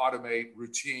easy to automate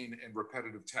routine and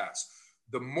repetitive tasks.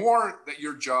 The more that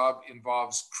your job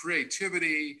involves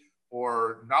creativity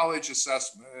or knowledge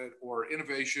assessment or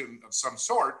innovation of some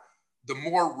sort, the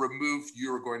more removed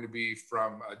you're going to be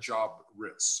from job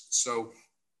risks. So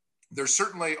there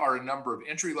certainly are a number of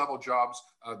entry-level jobs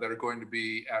that are going to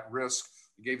be at risk.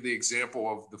 I gave the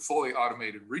example of the fully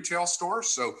automated retail store.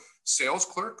 So sales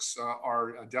clerks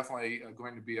are definitely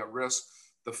going to be at risk.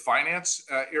 The finance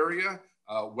area,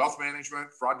 wealth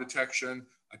management, fraud detection,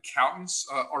 accountants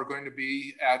are going to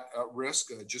be at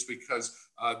risk just because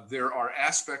there are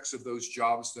aspects of those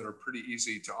jobs that are pretty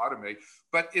easy to automate.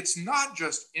 But it's not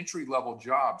just entry-level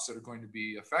jobs that are going to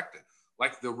be affected.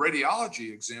 Like the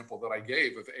radiology example that I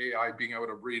gave of AI being able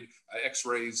to read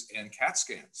X-rays and CAT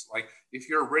scans. Like if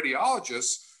you're a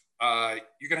radiologist,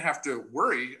 you're going to have to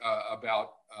worry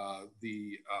about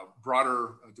the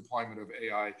broader deployment of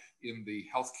AI in the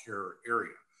healthcare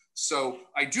area. So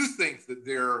I do think that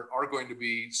there are going to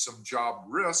be some job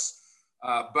risks,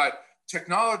 but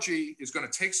technology is going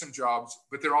to take some jobs,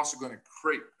 but they're also going to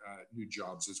create new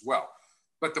jobs as well.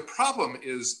 But the problem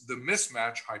is the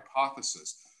mismatch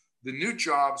hypothesis. The new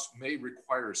jobs may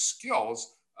require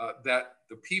skills that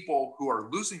the people who are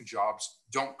losing jobs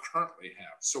don't currently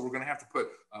have. So we're going to have to put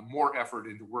more effort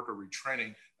into worker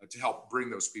retraining to help bring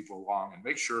those people along and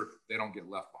make sure they don't get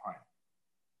left behind.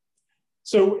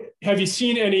 So have you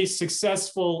seen any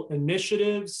successful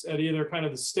initiatives at either kind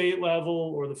of the state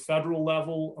level or the federal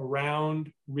level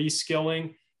around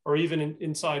reskilling, or even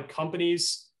inside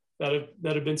companies that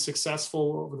have been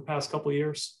successful over the past couple of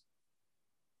years?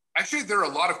 Actually, there are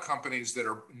a lot of companies that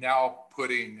are now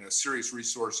putting serious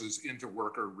resources into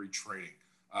worker retraining.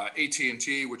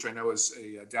 AT&T, which I know is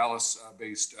a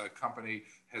Dallas-based company,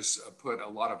 has put a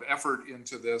lot of effort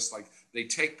into this. Like they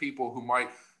take people who might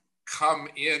come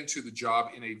into the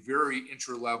job in a very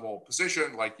entry-level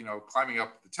position, like climbing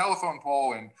up the telephone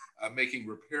pole and making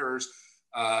repairs,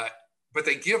 but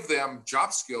they give them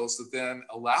job skills that then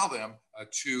allow them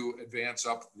to advance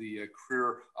up the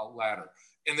career ladder.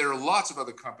 And there are lots of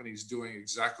other companies doing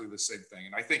exactly the same thing.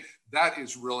 And I think that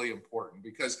is really important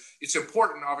because it's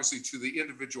important, obviously, to the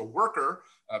individual worker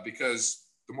because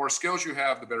the more skills you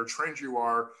have, the better trained you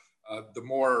are, the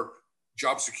more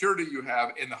job security you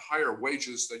have and the higher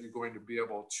wages that you're going to be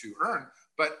able to earn.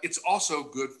 But it's also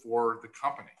good for the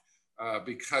company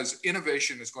because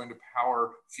innovation is going to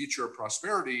power future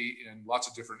prosperity in lots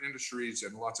of different industries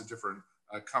and lots of different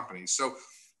companies. So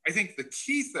I think the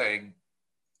key thing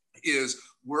is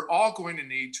we're all going to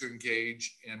need to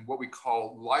engage in what we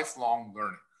call lifelong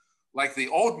learning. Like the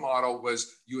old model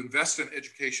was you invest in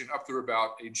education up through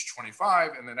about age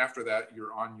 25, and then after that,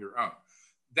 you're on your own.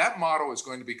 That model is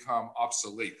going to become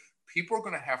obsolete. People are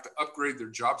going to have to upgrade their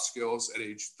job skills at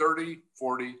age 30,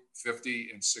 40, 50,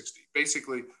 and 60,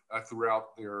 basically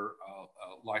throughout their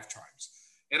lifetimes.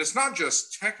 And it's not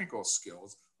just technical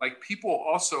skills, like people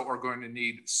also are going to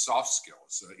need soft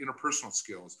skills, interpersonal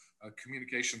skills,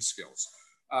 communication skills.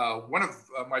 One of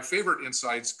my favorite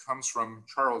insights comes from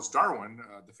Charles Darwin,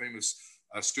 the famous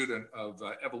student of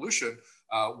evolution,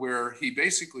 where he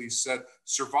basically said,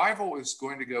 survival is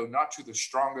going to go not to the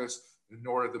strongest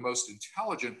nor the most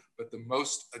intelligent, but the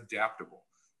most adaptable.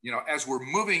 You know, as we're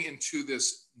moving into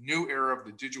this new era of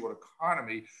the digital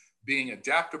economy, being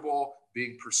adaptable,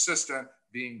 being persistent,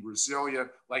 being resilient,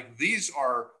 like these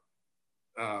are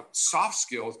soft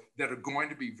skills that are going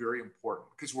to be very important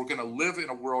because we're going to live in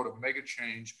a world of mega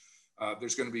change.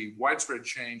 There's going to be widespread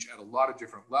change at a lot of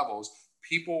different levels.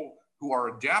 People who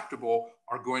are adaptable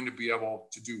are going to be able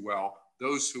to do well.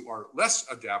 Those who are less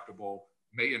adaptable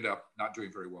may end up not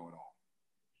doing very well at all.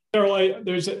 Daryl,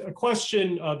 there's a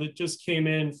question that just came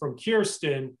in from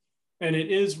Kirsten, and it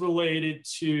is related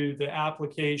to the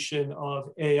application of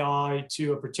AI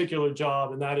to a particular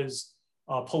job, and that is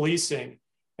policing.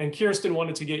 And Kirsten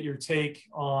wanted to get your take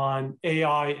on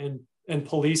AI and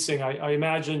policing. I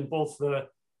imagine both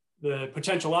the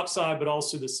potential upside, but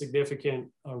also the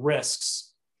significant risks.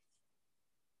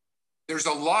 There's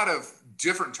a lot of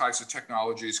different types of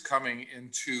technologies coming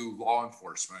into law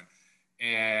enforcement.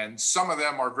 And some of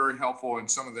them are very helpful, and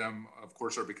some of them, of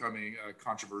course, are becoming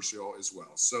controversial as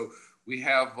well. So we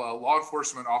have law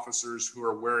enforcement officers who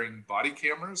are wearing body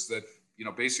cameras that, you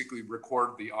know, basically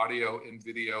record the audio and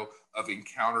video of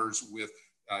encounters with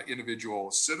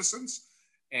individual citizens,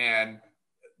 and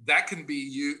that can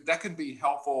be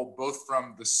helpful both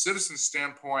from the citizen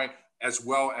standpoint as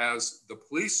well as the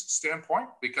police standpoint,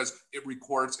 because it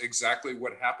records exactly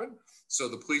what happened. So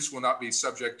the police will not be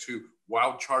subject to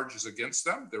wild charges against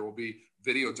them. There will be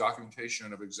video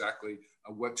documentation of exactly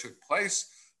what took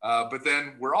place. But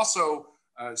then we're also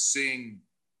seeing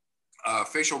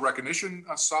facial recognition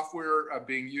software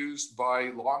being used by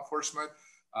law enforcement.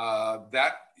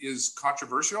 That is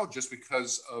controversial just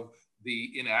because of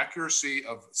the inaccuracy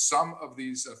of some of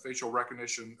these facial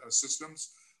recognition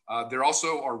systems. There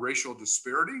also are racial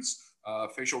disparities.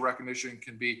 Facial recognition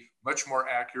can be much more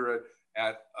accurate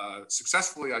at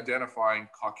successfully identifying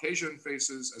Caucasian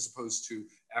faces as opposed to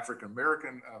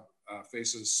African-American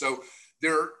faces. So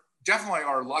there definitely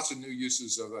are lots of new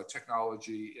uses of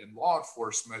technology in law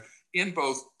enforcement in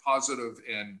both positive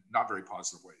and not very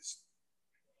positive ways.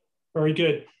 Very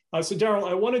good. So Daryl,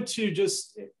 I wanted to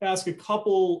just ask a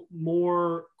couple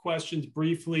more questions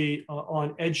briefly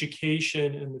on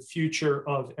education and the future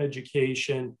of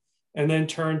education, and then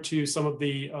turn to some of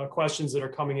the questions that are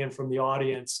coming in from the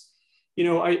audience. You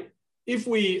know, if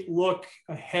we look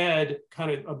ahead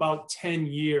kind of about 10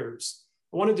 years,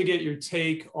 I wanted to get your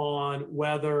take on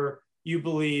whether you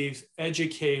believe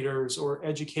educators or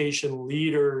education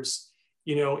leaders,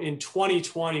 you know, in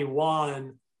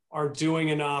 2021 are doing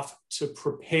enough to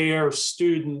prepare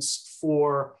students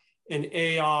for an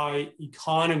AI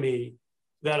economy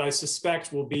that I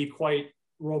suspect will be quite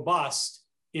robust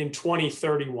in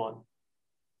 2031.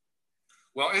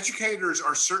 Well, educators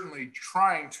are certainly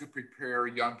trying to prepare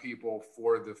young people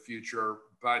for the future,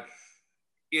 but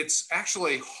it's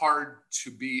actually hard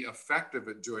to be effective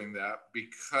at doing that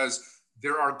because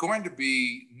there are going to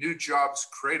be new jobs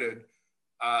created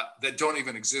that don't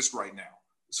even exist right now.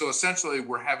 So essentially,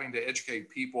 we're having to educate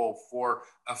people for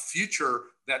a future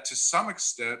that to some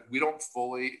extent, we don't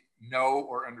fully know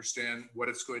or understand what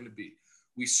it's going to be.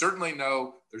 We certainly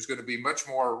know there's going to be much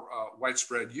more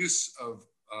widespread use of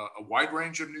a wide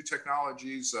range of new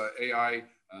technologies, AI,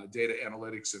 data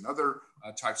analytics, and other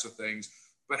types of things.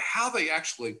 But how they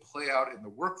actually play out in the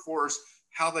workforce,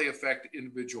 how they affect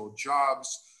individual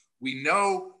jobs. We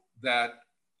know that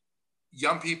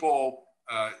young people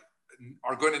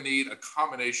are going to need a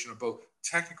combination of both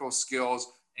technical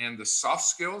skills and the soft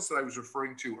skills that I was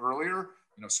referring to earlier,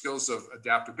 you know, skills of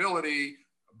adaptability,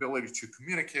 ability to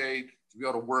communicate, to be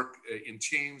able to work in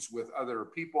teams with other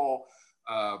people,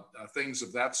 things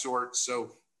of that sort.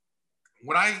 So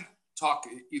when I talk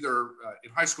either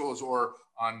in high schools or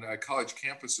on college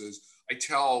campuses, I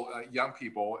tell young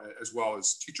people, as well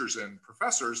as teachers and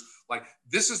professors, like,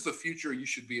 this is the future you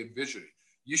should be envisioning.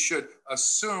 You should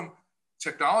assume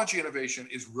technology innovation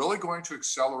is really going to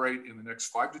accelerate in the next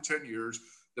 5 to 10 years.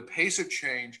 The pace of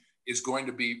change is going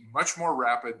to be much more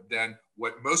rapid than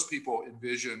what most people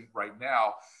envision right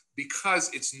now,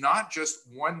 because it's not just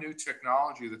one new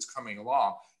technology that's coming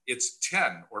along. It's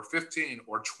 10 or 15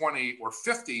 or 20 or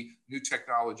 50 new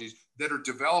technologies that are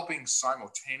developing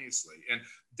simultaneously. And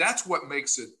that's what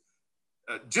makes it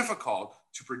difficult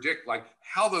to predict, like,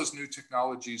 how those new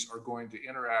technologies are going to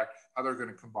interact, how they're going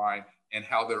to combine, and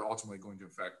how they're ultimately going to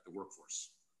affect the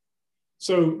workforce.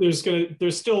 So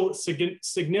there's still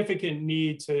significant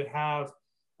need to have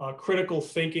critical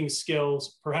thinking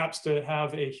skills, perhaps to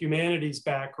have a humanities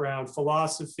background,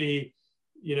 philosophy,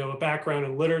 a background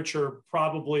in literature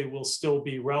probably will still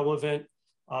be relevant.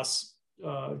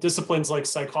 Disciplines like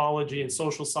psychology and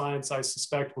social science, I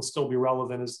suspect, will still be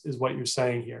relevant, is what you're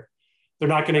saying here. They're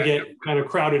not going to get kind of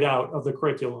crowded out of the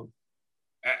curriculum.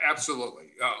 Absolutely.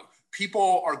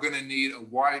 People are going to need a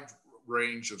wide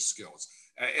range of skills.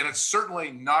 And it's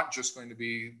certainly not just going to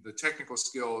be the technical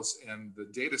skills and the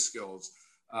data skills,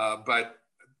 but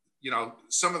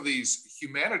some of these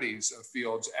humanities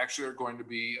fields actually are going to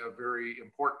be very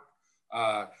important,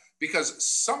 because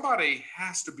somebody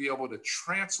has to be able to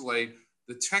translate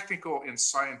the technical and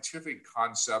scientific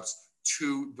concepts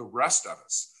to the rest of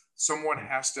us. Someone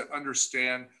has to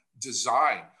understand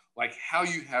design, like how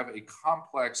you have a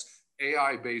complex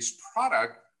AI-based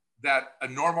product that a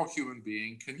normal human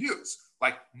being can use.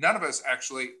 Like, none of us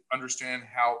actually understand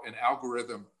how an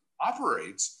algorithm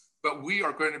operates, but we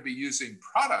are going to be using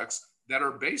products that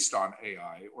are based on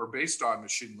AI or based on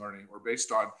machine learning or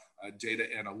based on data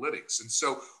analytics. And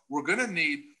so we're going to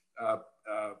need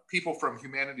people from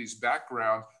humanities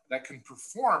background that can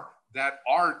perform that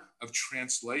art of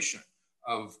translation,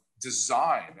 of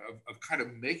design, of kind of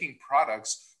making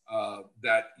products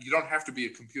that you don't have to be a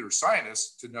computer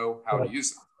scientist to know how to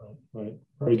use them. Right,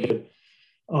 very good.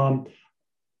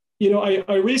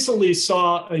 I recently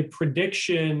saw a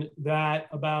prediction that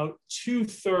about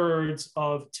 2/3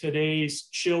 of today's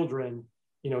children,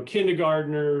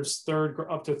 kindergartners,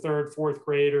 up to third, fourth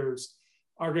graders,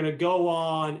 are going to go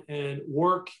on and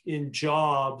work in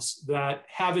jobs that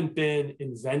haven't been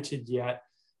invented yet.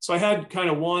 So I had kind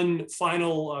of one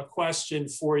final question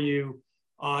for you,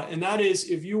 and that is,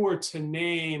 if you were to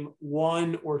name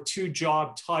 1 or 2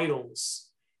 job titles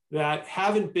that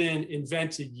haven't been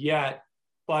invented yet,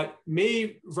 but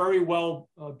may very well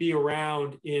be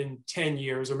around in 10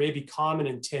 years or maybe common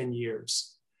in 10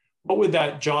 years, what would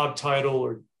that job title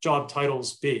or job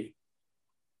titles be?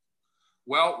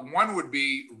 Well, one would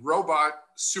be robot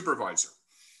supervisor.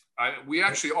 We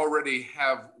actually already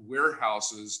have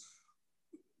warehouses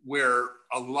where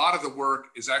a lot of the work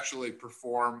is actually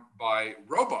performed by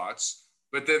robots,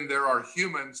 but then there are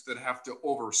humans that have to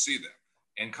oversee them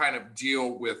and kind of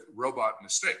deal with robot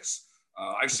mistakes.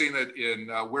 I've seen it in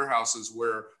warehouses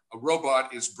where a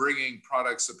robot is bringing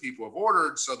products that people have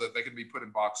ordered so that they can be put in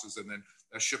boxes and then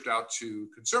shipped out to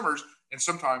consumers. And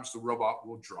sometimes the robot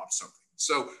will drop something.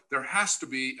 So there has to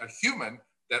be a human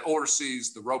that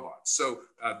oversees the robot. So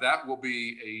that will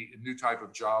be a new type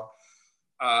of job.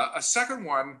 A second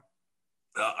one,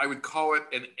 I would call it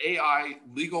an AI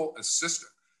legal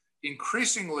assistant.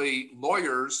 Increasingly,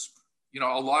 lawyers,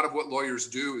 a lot of what lawyers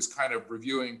do is kind of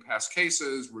reviewing past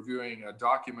cases, reviewing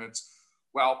documents.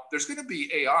 Well, there's going to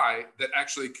be AI that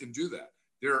actually can do that.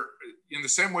 In the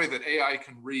same way that AI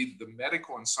can read the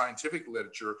medical and scientific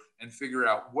literature and figure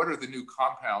out what are the new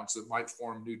compounds that might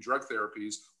form new drug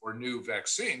therapies or new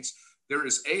vaccines, there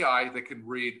is AI that can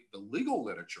read the legal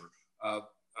literature,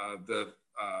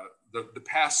 the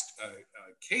past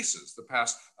cases, the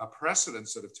past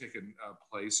precedents that have taken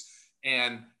place,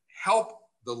 and help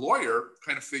the lawyer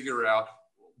kind of figure out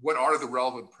what are the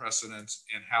relevant precedents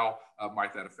and how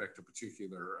might that affect a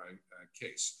particular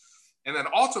case. And then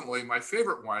ultimately, my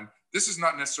favorite one, this is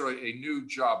not necessarily a new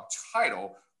job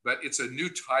title, but it's a new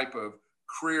type of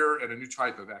career and a new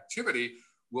type of activity,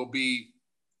 will be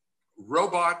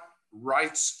robot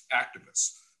rights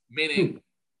activists. Meaning,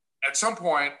 at some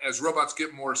point, as robots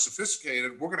get more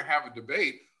sophisticated, we're going to have a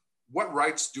debate. What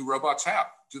rights do robots have?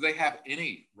 Do they have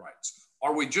any rights?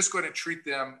 Are we just going to treat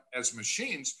them as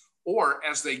machines, or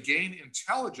as they gain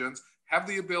intelligence, have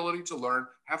the ability to learn,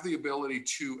 have the ability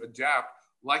to adapt?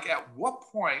 Like, at what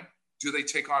point do they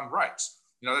take on rights?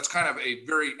 That's kind of a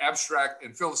very abstract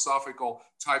and philosophical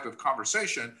type of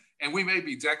conversation. And we may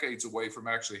be decades away from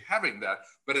actually having that.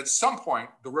 But at some point,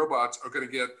 the robots are going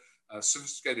to get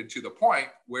sophisticated to the point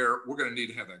where we're going to need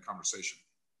to have that conversation.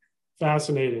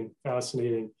 Fascinating,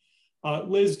 fascinating.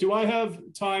 Liz, do I have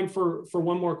time for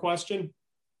one more question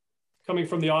coming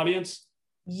from the audience?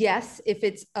 Yes, if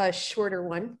it's a shorter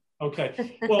one.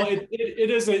 Okay. Well,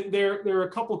 it is there are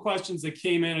a couple of questions that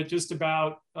came in. It just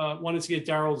about wanted to get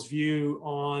Daryl's view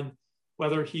on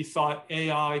whether he thought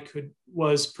AI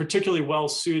was particularly well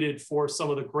suited for some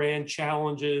of the grand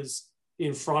challenges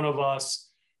in front of us,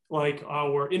 like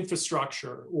our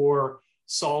infrastructure or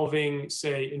solving,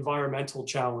 say, environmental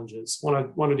challenges.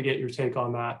 Wanted to get your take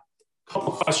on that. A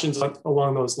couple of questions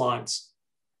along those lines.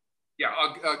 Yeah,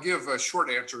 I'll give short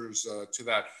answers to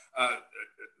that.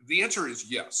 The answer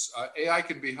is yes. AI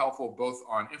can be helpful both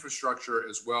on infrastructure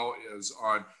as well as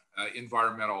on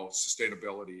environmental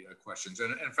sustainability questions.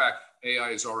 And in fact, AI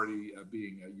is already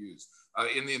being used.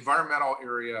 In the environmental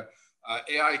area,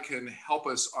 AI can help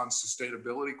us on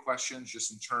sustainability questions,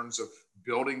 just in terms of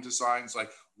building designs, like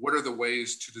what are the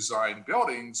ways to design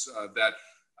buildings that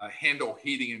handle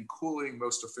heating and cooling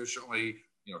most efficiently,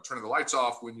 turning the lights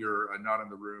off when you're not in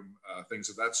the room,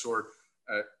 things of that sort.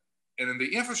 And in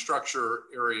the infrastructure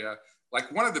area,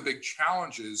 like one of the big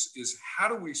challenges is how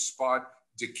do we spot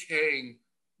decaying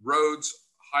roads,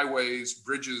 highways,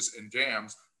 bridges, and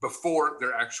dams before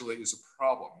there actually is a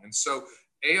problem? And so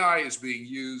AI is being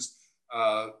used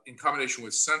in combination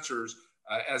with sensors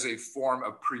as a form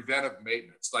of preventive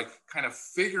maintenance, like kind of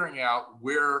figuring out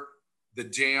where the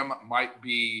dam might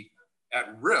be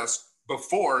at risk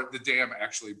before the dam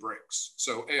actually breaks.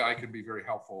 So AI can be very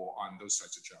helpful on those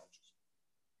types of challenges.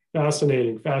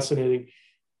 Fascinating, fascinating.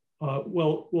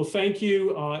 Well, thank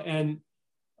you. And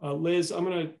Liz, I'm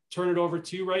going to turn it over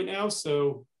to you right now.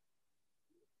 So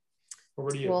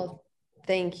over to you. Well,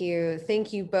 thank you.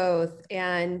 Thank you both.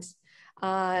 And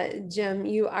Jim,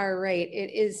 you are right.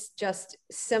 It is just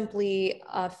simply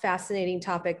a fascinating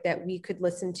topic that we could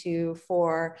listen to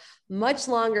for much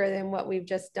longer than what we've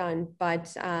just done,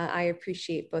 but I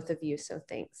appreciate both of you, so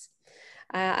thanks.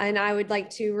 And I would like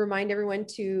to remind everyone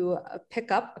to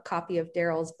pick up a copy of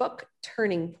Daryl's book,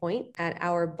 Turning Point, at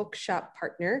our bookshop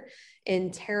partner in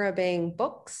Terabang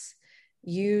Books.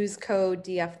 Use code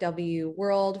DFW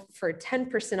World for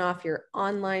 10% off your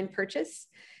online purchase.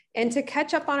 And to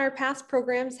catch up on our past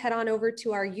programs, head on over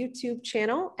to our YouTube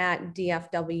channel at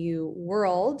DFW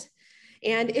World.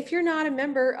 And if you're not a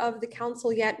member of the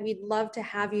council yet, we'd love to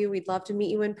have you. We'd love to meet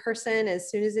you in person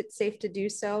as soon as it's safe to do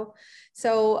so.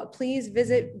 So please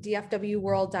visit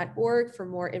dfwworld.org for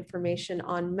more information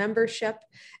on membership.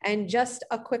 And just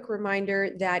a quick reminder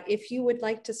that if you would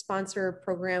like to sponsor a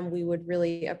program, we would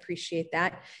really appreciate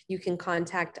that. You can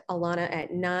contact Alana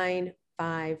at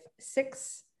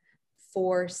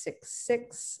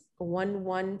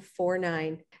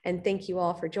 956-466-1149. And thank you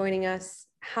all for joining us.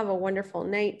 Have a wonderful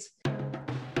night.